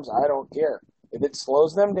swarms. I don't care. If it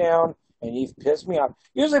slows them down and you've pissed me off.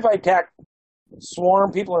 Usually if I attack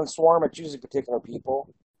people in swarm, it's usually particular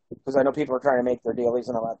people. Because I know people are trying to make their dailies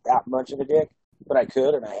and I'm not that much of a dick. But I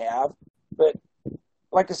could and I have. But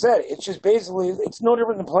like I said, it's just basically, it's no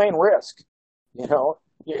different than playing Risk. You know,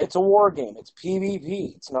 it's a war game. It's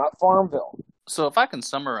PvP. It's not Farmville. So if I can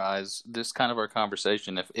summarize this kind of our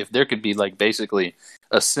conversation, if there could be like basically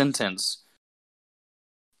a sentence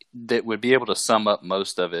that would be able to sum up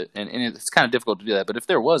most of it, and it's kind of difficult to do that, but if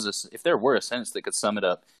there were a sentence that could sum it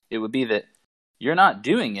up, it would be that you're not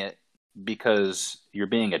doing it because you're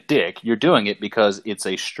being a dick. You're doing it because it's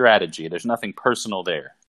a strategy. There's nothing personal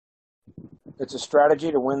there. It's a strategy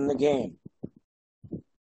to win the game.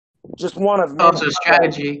 Just one of many. Also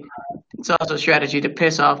strategy. It's also a strategy to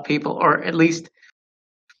piss off people, or at least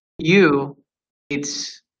you.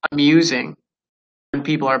 It's amusing when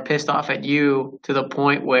people are pissed off at you to the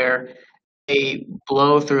point where they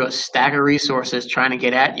blow through a stack of resources trying to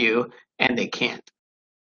get at you, and they can't.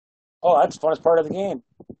 Oh, that's the funnest part of the game.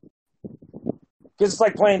 Because it's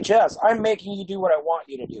like playing chess. I'm making you do what I want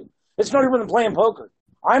you to do. It's no different than playing poker.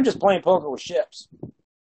 I'm just playing poker with ships.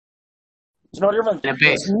 It's no different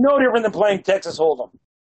than playing Texas Hold'em.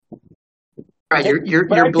 Right,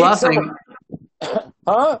 you're bluffing.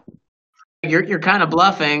 Huh? You're kind of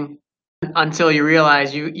bluffing until you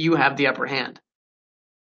realize you have the upper hand.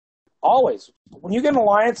 Always. When you get an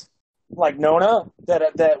alliance like Nona that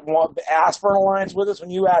asks for an alliance with us, when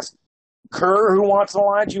you ask Kerr who wants an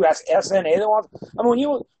alliance, you ask SNA that wants. I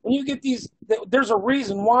mean, when you get these, there's a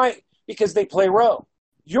reason why. Because they play row.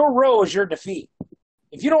 Your row is your defeat.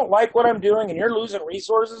 If you don't like what I'm doing and you're losing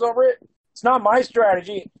resources over it, it's not my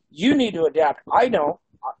strategy. You need to adapt. I don't.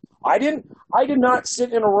 I did not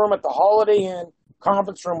sit in a room at the Holiday Inn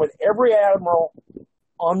conference room with every admiral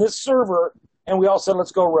on this server and we all said,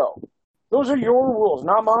 let's go row. Those are your rules,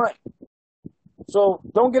 not mine. So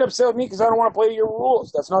don't get upset with me because I don't want to play your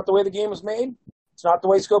rules. That's not the way the game is made. It's not the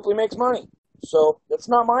way Scopely makes money. So that's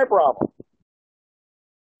not my problem.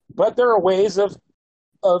 But there are ways of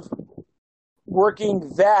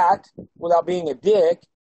working that without being a dick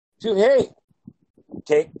to, hey,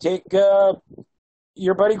 take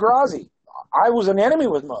your buddy Grazi. I was an enemy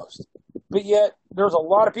with most, but yet there's a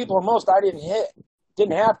lot of people in most I didn't hit.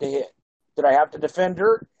 Didn't have to hit. Did I have to defend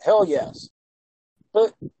her? Hell yes.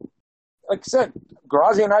 But like I said,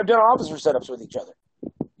 Grazi and I have done officer setups with each other.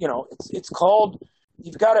 You know, it's called,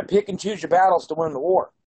 you've got to pick and choose your battles to win the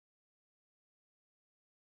war.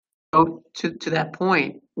 So to that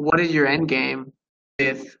point, what is your end game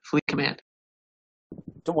with Fleet Command?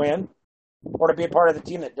 To win, or to be a part of the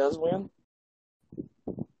team that does win.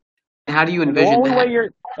 How do you envision that?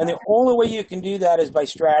 The only way you can do that is by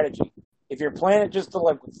strategy. If you're playing it just to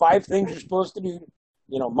like 5 things you're supposed to do,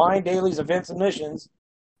 you know, mine, dailies, events, and missions,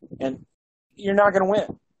 and you're not going to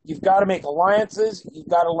win. You've got to make alliances. You've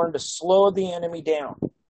got to learn to slow the enemy down.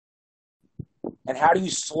 And how do you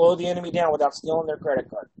slow the enemy down without stealing their credit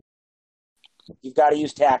card? You've got to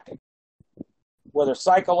use tactic, whether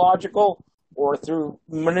psychological or through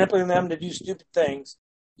manipulating them to do stupid things,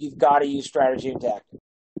 you've got to use strategy and tactics.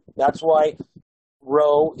 That's why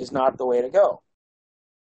row is not the way to go.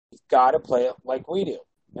 You've got to play it like we do.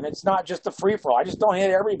 And it's not just a free-for-all. I just don't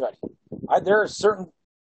hit everybody. There's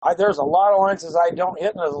a lot of alliances I don't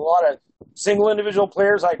hit, and there's a lot of single individual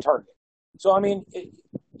players I target. So, I mean,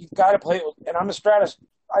 you've got to play it. And I'm a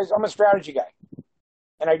strategy guy.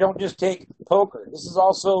 And I don't just take poker. This is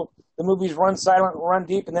also the movies Run Silent, Run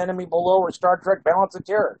Deep, and The Enemy Below, or Star Trek Balance of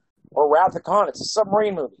Terror, or Wrath of Khan. It's a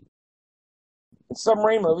submarine movie. In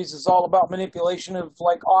submarine movies, it's all about manipulation of,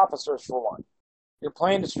 like, officers, for one. You're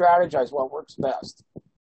playing to strategize what works best.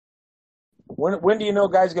 When do you know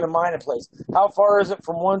a guy's going to mine a place? How far is it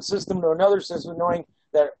from one system to another system, knowing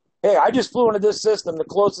that, hey, I just flew into this system. The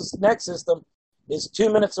closest next system is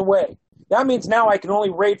 2 minutes away. That means now I can only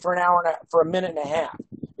raid for a minute and a half.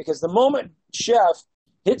 Because the moment Chef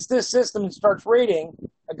hits this system and starts raiding,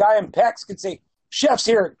 a guy in PEX could say, Chef's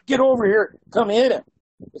here, get over here, come hit him.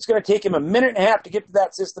 It's going to take him a minute and a half to get to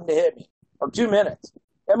that system to hit me, or 2 minutes.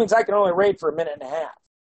 That means I can only raid for a minute and a half.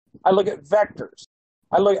 I look at vectors.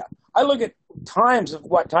 I look at times of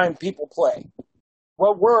what time people play,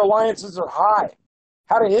 where alliances are high,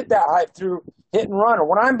 how to hit that high through hit and run, or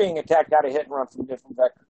when I'm being attacked, how to hit and run from different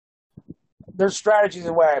vectors. There's strategies in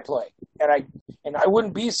the way I play, and I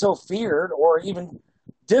wouldn't be so feared or even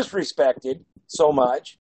disrespected so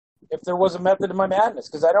much if there was a method to my madness,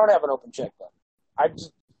 because I don't have an open check button. I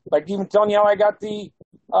just, like even telling you how I got the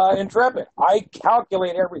Intrepid. I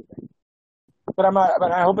calculate everything. But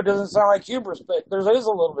I hope it doesn't sound like hubris, but there is a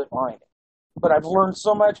little bit behind it. But I've learned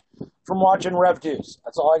so much from watching Rev Deuce.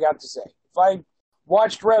 That's all I got to say. If I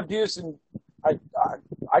watched Rev Deuce, and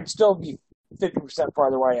I'd still be 50%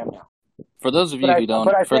 farther where I am now. For those of you who don't,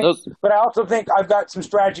 but I also think I've got some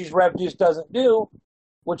strategies Rev Deuce doesn't do,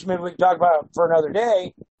 which maybe we can talk about for another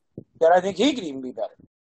day, that I think he could even be better.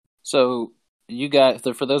 So you guys,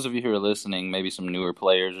 for those of you who are listening, maybe some newer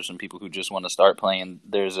players or some people who just want to start playing,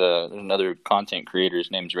 there's another content creator. His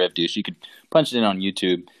name's Rev Deuce. You could punch it in on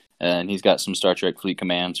YouTube, and he's got some Star Trek Fleet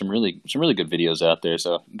Command, some really good videos out there.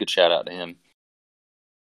 So good shout out to him.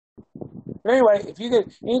 But anyway,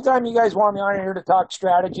 anytime you guys want me on here to talk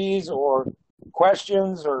strategies or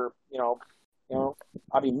questions, or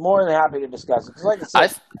I'll be more than happy to discuss it. Because like I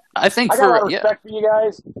said, I think I got a lot of respect for you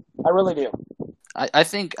guys. I really do. I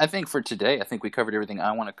think for today, I think we covered everything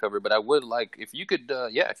I want to cover. But I would like if you could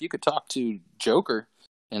talk to Joker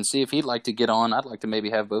and see if he'd like to get on. I'd like to maybe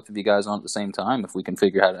have both of you guys on at the same time if we can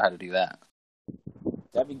figure out how to do that.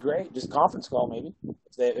 That'd be great. Just conference call maybe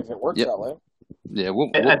if it works that way. Yeah,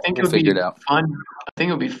 I think we'll figure it out. Fun. I think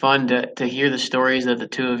it would be fun to hear the stories that the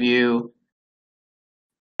two of you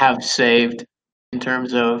have saved in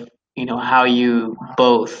terms of how you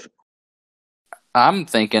both. I'm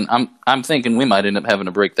thinking we might end up having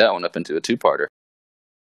to break that one up into a two-parter.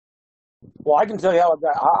 Well, I can tell you how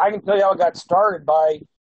it got started by,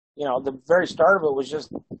 the very start of it was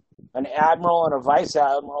just an admiral and a vice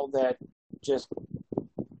admiral that just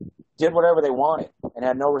did whatever they wanted and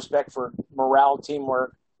had no respect for morale,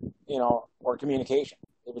 teamwork, or communication.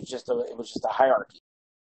 It was just a hierarchy,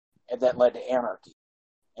 and that led to anarchy.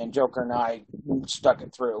 And Joker and I stuck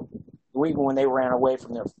it through, even when they ran away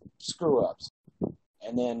from their screw-ups.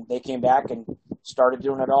 And then they came back and started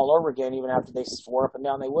doing it all over again, even after they swore up and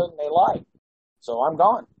down they wouldn't, they lied. So I'm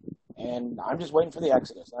gone. And I'm just waiting for the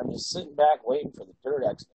Exodus. I'm just sitting back waiting for the third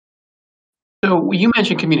Exodus. So you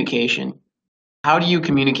mentioned communication. How do you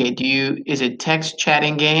communicate? Is it text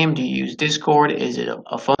chatting game? Do you use Discord? Is it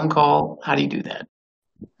a phone call? How do you do that?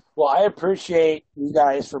 Well, I appreciate you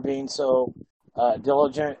guys for being so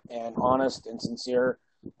diligent and honest and sincere.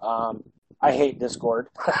 I hate Discord.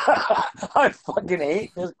 I fucking hate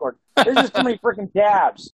Discord. There's just too many freaking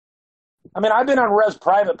tabs. I mean, I've been on Rev's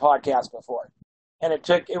private podcast before, and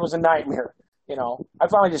it was a nightmare. I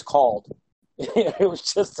finally just called. It was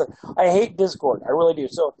just, I hate Discord. I really do.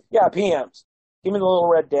 So, yeah, PMs. Give me the little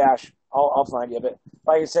red dash. I'll find you. But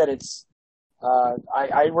like I said, it's,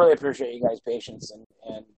 I really appreciate you guys' patience.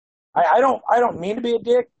 And I don't mean to be a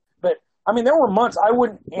dick, but, I mean, there were months I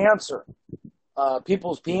wouldn't answer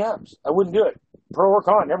people's PMs. I wouldn't do it. Pro or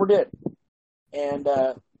con, never did. And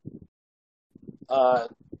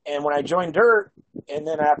when I joined Dirt, and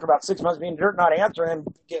then after about 6 months being Dirt, not answering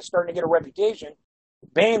and starting to get a reputation,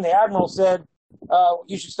 Bane, the Admiral, said,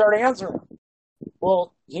 you should start answering them.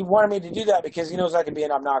 Well, he wanted me to do that because he knows I can be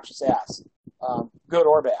an obnoxious ass, good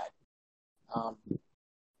or bad.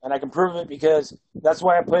 And I can prove it because that's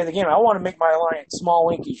why I play the game. I want to make my alliance Small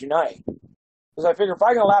Winkies Unite. Because I figure if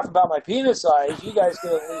I can laugh about my penis size, you guys can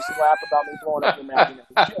at least laugh about me blowing up your imaginary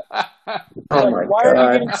ship. Oh my Why are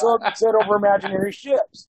you getting so upset over imaginary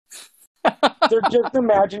ships? They're just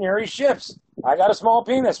imaginary ships. I got a small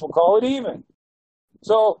penis. We'll call it even.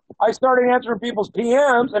 So I started answering people's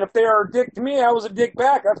PMs, and if they are a dick to me, I was a dick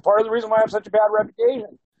back. That's part of the reason why I have such a bad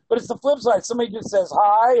reputation. But it's the flip side. Somebody just says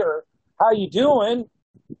hi or how you doing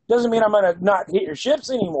doesn't mean I'm going to not hit your ships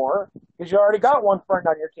anymore because you already got one friend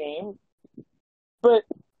on your team. But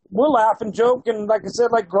we'll laugh and joke, and like I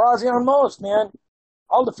said, like Grazian most, man,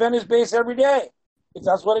 I'll defend his base every day if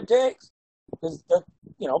that's what it takes.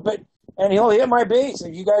 And he'll hit my base.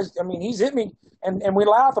 If you guys, he's hit me, and we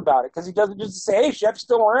laugh about it because he doesn't just say, "Hey, Chef's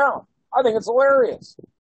still around." I think it's hilarious.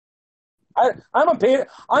 I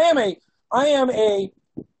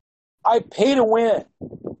pay to win.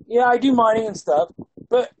 Yeah, I do mining and stuff,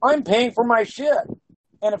 but I'm paying for my shit.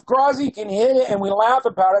 And if Grazi can hit it and we laugh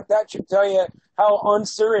about it, that should tell you how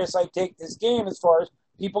unserious I take this game as far as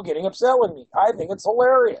people getting upset with me. I think it's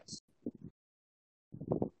hilarious.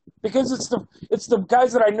 Because it's the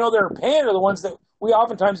guys that I know that are paying are the ones that we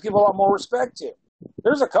oftentimes give a lot more respect to.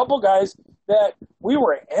 There's a couple guys that we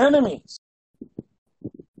were enemies.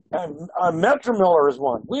 And Metro Miller is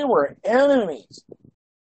one. We were enemies.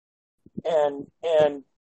 And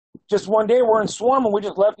just one day we're in Swarm and we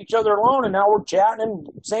just left each other alone and now we're chatting and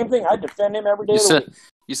same thing. I defend him every day of the week.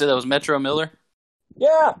 You said that was Metro Miller?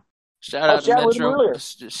 Yeah. Shout out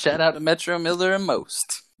to Metro Miller and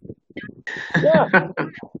most. Yeah.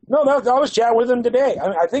 No, I was chatting with him today.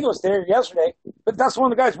 I think it was there yesterday. But that's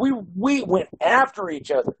one of the guys. We went after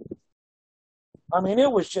each other.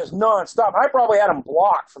 It was just nonstop. I probably had him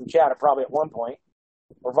blocked from chat probably at one point,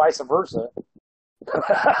 or vice versa.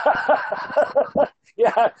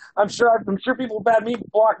 Yeah, I'm sure people have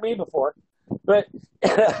blocked me before. But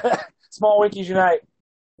small winkies unite.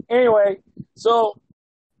 Anyway, so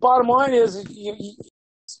bottom line is,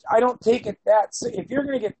 I don't take it that. If you're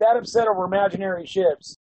going to get that upset over imaginary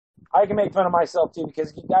ships, I can make fun of myself too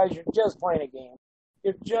because you guys, you're just playing a game.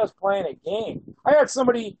 You're just playing a game. I had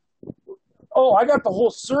somebody. Oh, I got the whole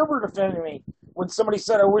server defending me when somebody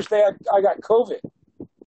said, "I wish I got COVID."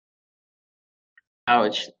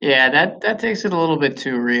 Ouch! Yeah, that takes it a little bit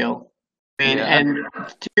too real. And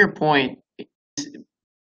to your point,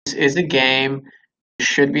 this is a game. It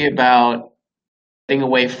should be about getting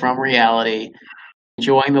away from reality,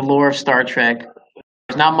 enjoying the lore of Star Trek.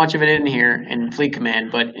 There's not much of it in here in Fleet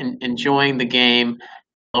Command, but enjoying the game,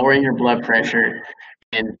 lowering your blood pressure.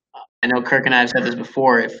 And I know Kirk and I have said this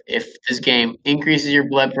before. If this game increases your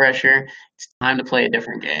blood pressure, it's time to play a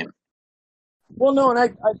different game. Well, no, and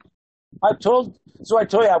I told you I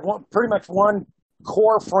have pretty much one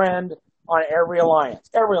core friend on every alliance,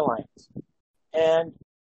 and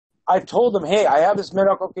I've told them, hey, I have this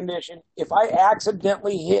medical condition. If I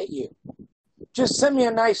accidentally hit you, just send me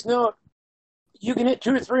a nice note. You can hit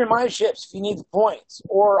 2 or 3 of my ships if you need the points,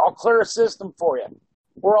 or I'll clear a system for you,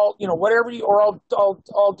 or I'll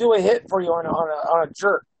I'll do a hit for you on a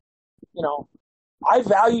jerk. I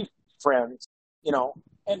value friends,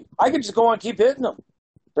 and I could just go on and keep hitting them.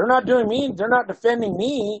 They're not defending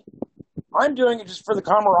me. I'm doing it just for the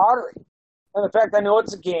camaraderie. And the fact I know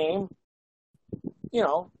it's a game,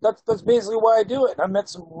 that's basically why I do it. I've met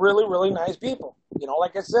some really, really nice people.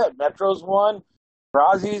 Like I said, Metro's one,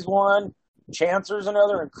 Grazi's one, Chancer's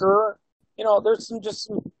another, and Kerr. There's some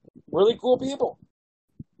really cool people.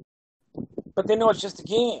 But they know it's just a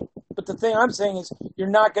game. But the thing I'm saying is you're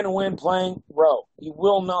not going to win playing row. You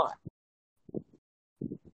will not.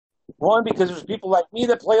 One, because there's people like me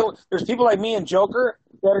there's people like me and Joker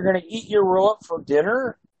that are going to eat your row up for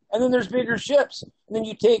dinner, and then there's bigger ships. And then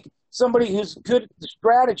you take somebody who's good at the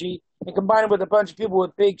strategy and combine it with a bunch of people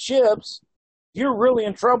with big ships, you're really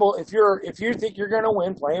in trouble if you think you're going to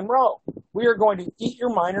win playing row. We are going to eat your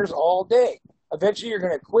miners all day. Eventually you're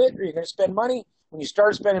going to quit or you're going to spend money. When you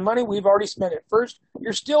start spending money, we've already spent it first,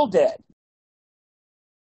 you're still dead.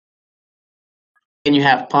 Can you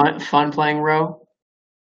have fun playing row?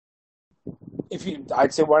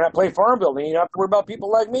 I'd say, why not play farm building? You don't have to worry about people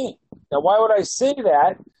like me. Now, why would I say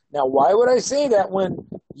that? When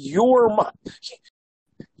you're my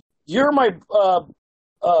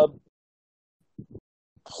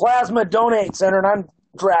plasma donate center and I'm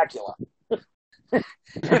Dracula?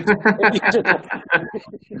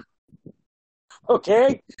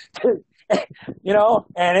 Okay?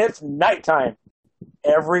 And it's nighttime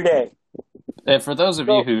every day. And for those of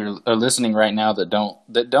you who are listening right now that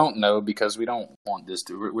don't know, because we don't want this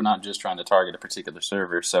we're not just trying to target a particular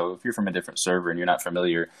server. So if you're from a different server and you're not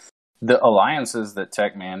familiar, The alliances that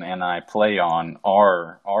Techman and I play on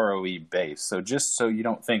are ROE based. So just so you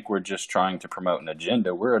don't think we're just trying to promote an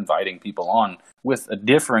agenda, we're inviting people on with a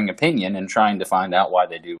differing opinion and trying to find out why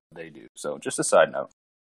they do what they do. So just a side note.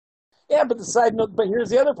 Yeah, but but here's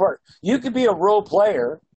the other part. You could be a role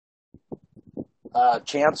player.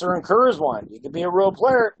 Chancer and Kerr is one. You could be a role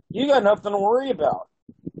player. You got nothing to worry about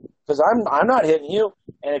because I'm not hitting you.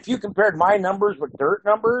 And if you compared my numbers with dirt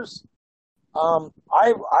numbers,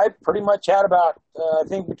 I pretty much had about I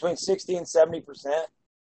think between 60 and 70%.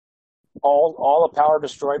 All the power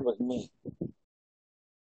destroyed was me.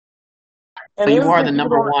 And so you are the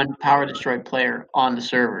number one power destroyed player on the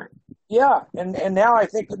server. Yeah, and now I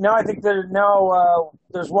think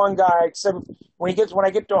there's one guy. Except when I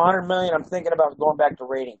get to 100 million, I'm thinking about going back to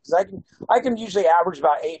rating because I can usually average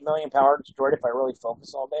about 8 million power destroyed if I really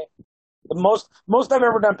focus all day. The most I've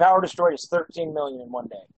ever done power destroyed is 13 million in one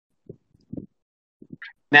day.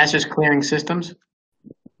 That's just clearing systems?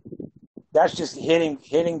 That's just hitting.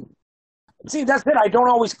 See, that's it. I don't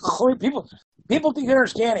always clear people. People think they're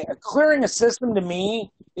understanding. Clearing a system to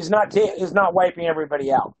me is not wiping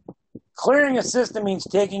everybody out. Clearing a system means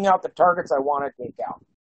taking out the targets I want to take out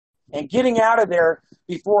and getting out of there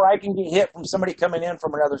before I can get hit from somebody coming in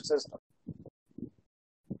from another system.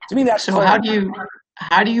 To me, that's so. Clearing.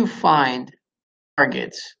 How do you find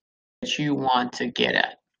targets that you want to get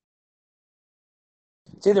at?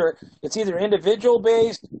 It's either individual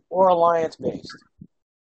based or alliance based.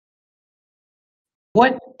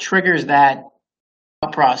 What triggers that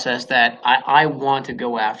process that I want to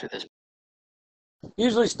go after this?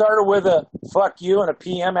 Usually started with a fuck you and a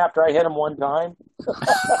PM after I hit him one time.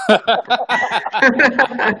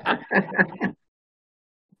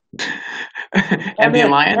 and the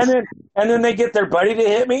alliance? And then they get their buddy to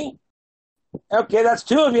hit me. Okay, that's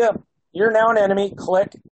two of you. You're now an enemy.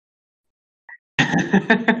 Click.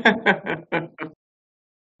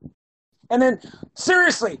 And then,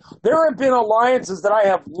 seriously, there have been alliances that I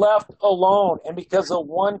have left alone, and because of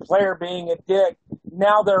one player being a dick,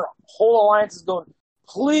 now their whole alliance is going,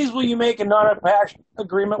 please will you make a non-attack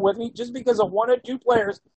agreement with me just because of one or two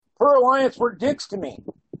players per alliance were dicks to me.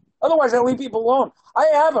 Otherwise, I leave people alone. I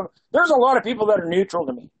have them. There's a lot of people that are neutral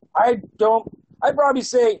to me. I'd probably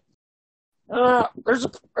say, there's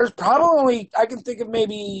probably only, I can think of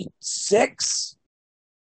maybe 6.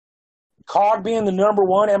 COG being the number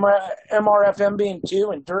 1, MRFM being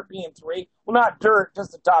 2, and Dirt being 3. Well, not Dirt,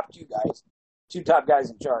 just the top 2 guys. 2 top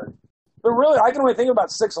guys in charge. But really, I can only think about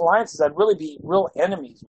 6 alliances that'd really be real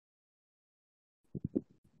enemies.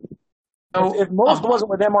 So, if most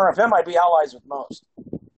wasn't with MRFM, I'd be allies with most.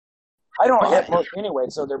 I don't hit most anyway,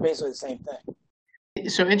 so they're basically the same thing.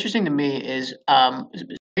 So interesting to me is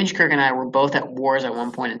Strange Kirk and I were both at wars at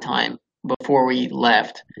one point in time before we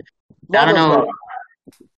left. I don't know.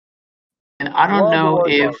 And I don't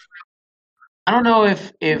know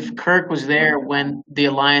if Kirk was there when the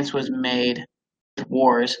alliance was made with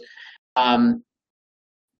Wars. There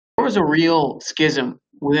was a real schism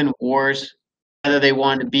within Wars, whether they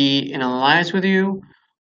wanted to be in an alliance with you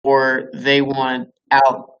or they wanted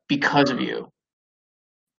out because of you.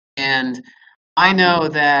 And I know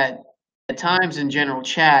that at times in general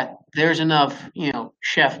chat, there's enough,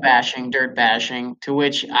 chef bashing, dirt bashing, to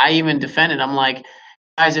which I even defended. I'm like,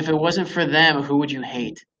 guys, if it wasn't for them, who would you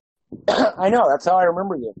hate? I know. That's how I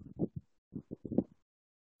remember you.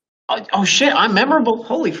 Oh shit, I'm memorable.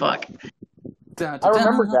 Holy fuck. I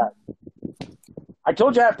remember that. I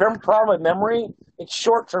told you I have a problem with memory. It's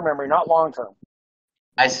short-term memory, not long-term.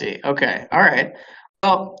 I see. Okay. All right.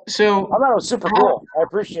 Well, so... I thought it was super cool. I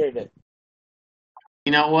appreciated it.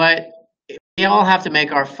 You know what? We all have to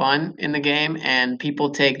make our fun in the game, and people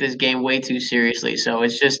take this game way too seriously. So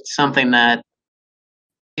it's just something that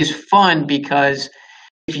is fun because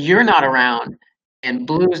if you're not around and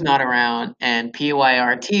Blue's not around and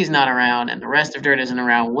PYRT's not around and the rest of Dirt isn't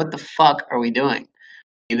around, what the fuck are we doing?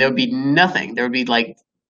 There would be nothing. There would be like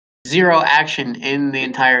zero action in the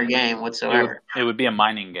entire game whatsoever. It would be a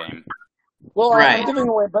mining game. Well, right. I'm giving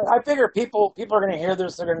away, but I figure people are going to hear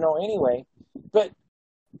this. They're going to know anyway. But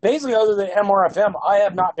basically, other than MRFM, I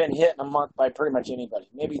have not been hit in a month by pretty much anybody.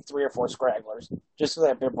 Maybe 3 or 4 scragglers, just so they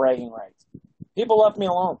have their bragging rights. People left me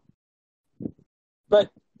alone. But,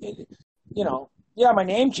 my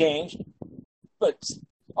name changed. But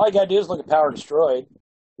all you got to do is look at Power Destroyed.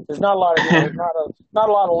 There's not a lot of not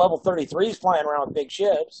a lot of level 33s flying around with big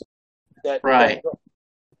ships. Right.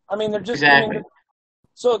 They're just exactly.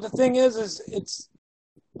 So the thing is it's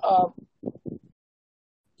if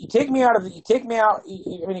you take me out of the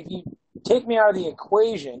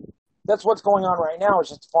equation, that's what's going on right now. It's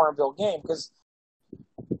just a Farmville game because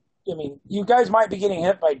I mean, you guys might be getting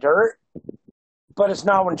hit by dirt, but it's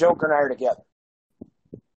not when Joker and I are together.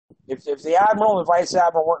 If the Admiral and the Vice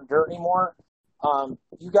Admiral weren't dirt anymore,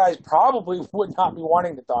 you guys probably would not be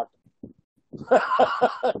wanting to talk to me.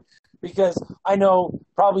 Because I know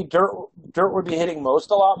probably dirt would be hitting most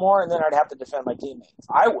a lot more, and then I'd have to defend my teammates.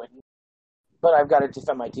 I wouldn't, but I've got to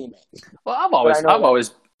defend my teammates. Well,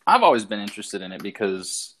 I've always been interested in it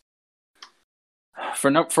because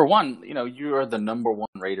for one, you are the number one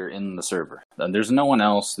raider in the server. There's no one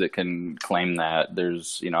else that can claim that.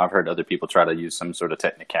 I've heard other people try to use some sort of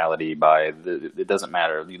technicality it doesn't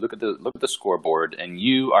matter. You look at the scoreboard, and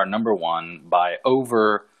you are number one by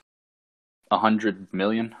over 100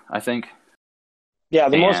 million, I think. Yeah,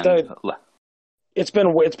 it's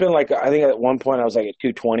been like, I think at one point I was like at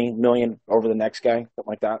 220 million over the next guy, something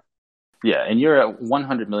like that. Yeah, and you're at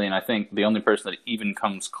 100 million. I think the only person that even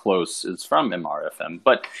comes close is from MRFM.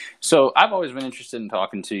 But so I've always been interested in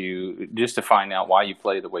talking to you just to find out why you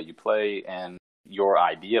play the way you play and your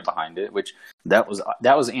idea behind it, which that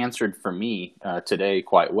was answered for me today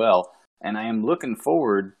quite well. And I am looking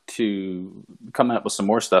forward to coming up with some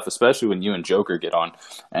more stuff, especially when you and Joker get on,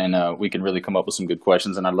 and we can really come up with some good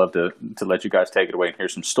questions. And I'd love to let you guys take it away and hear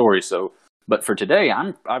some stories. But for today,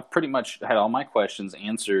 I've pretty much had all my questions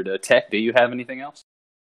answered. Tech, do you have anything else?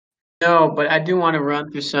 No, but I do want to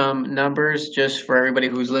run through some numbers just for everybody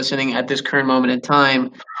who's listening at this current moment in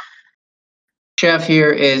time. Chef here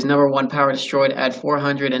is number one power destroyed at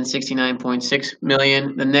 469.6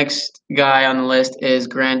 million. The next guy on the list is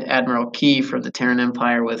Grand Admiral Key for the Terran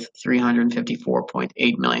Empire with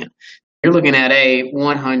 354.8 million. You're looking at a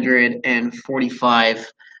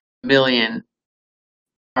 145 million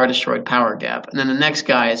power destroyed power gap. And then the next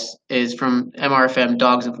guy is from MRFM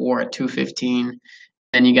Dogs of War at 215.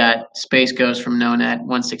 Then you got Space Ghost from Known at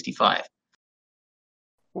 165.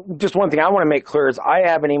 Just one thing I want to make clear is I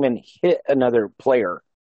haven't even hit another player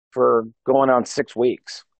for going on 6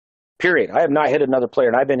 weeks. Period. I have not hit another player,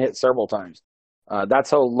 and I've been hit several times. That's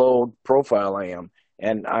how low profile I am.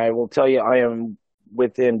 And I will tell you, I am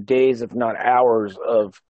within days, if not hours,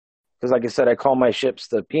 because like I said, I call my ships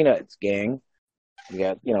the Peanuts gang. You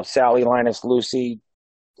got, Sally, Linus, Lucy,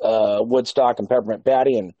 Woodstock, and Peppermint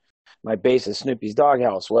Patty, and my base is Snoopy's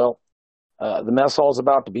Doghouse. Well, the mess hall's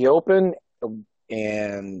about to be open,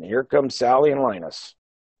 and here comes Sally and Linus.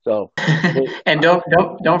 So, and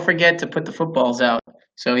don't forget to put the footballs out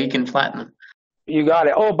so he can flatten them. You got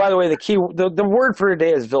it. Oh, by the way, the word for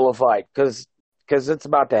today is vilified because it's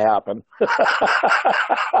about to happen.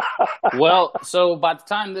 Well, so by the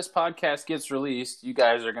time this podcast gets released, you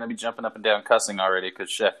guys are going to be jumping up and down cussing already because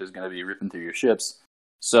Chef is going to be ripping through your ships.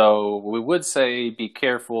 So we would say be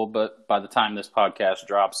careful, but by the time this podcast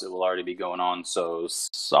drops, it will already be going on. So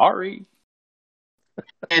sorry.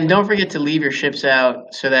 And don't forget to leave your ships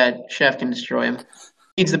out so that Chef can destroy them.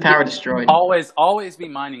 He needs the power destroyed. Always be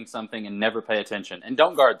mining something and never pay attention. And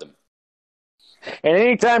don't guard them. And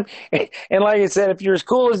anytime, and like I said, if you're as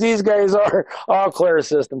cool as these guys are, I'll clear a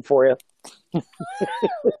system for you.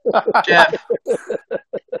 Jeff,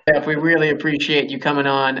 we really appreciate you coming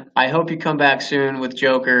on. I hope you come back soon with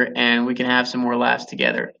Joker and we can have some more laughs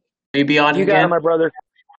together. Will you be on You again? got it, my brother.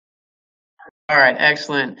 All right,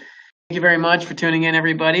 excellent. Thank you very much for tuning in,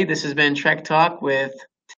 everybody. This has been Trek Talk with Tech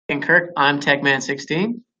and Kirk. I'm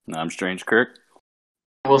TechMan16. I'm Strange Kirk.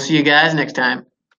 We'll see you guys next time.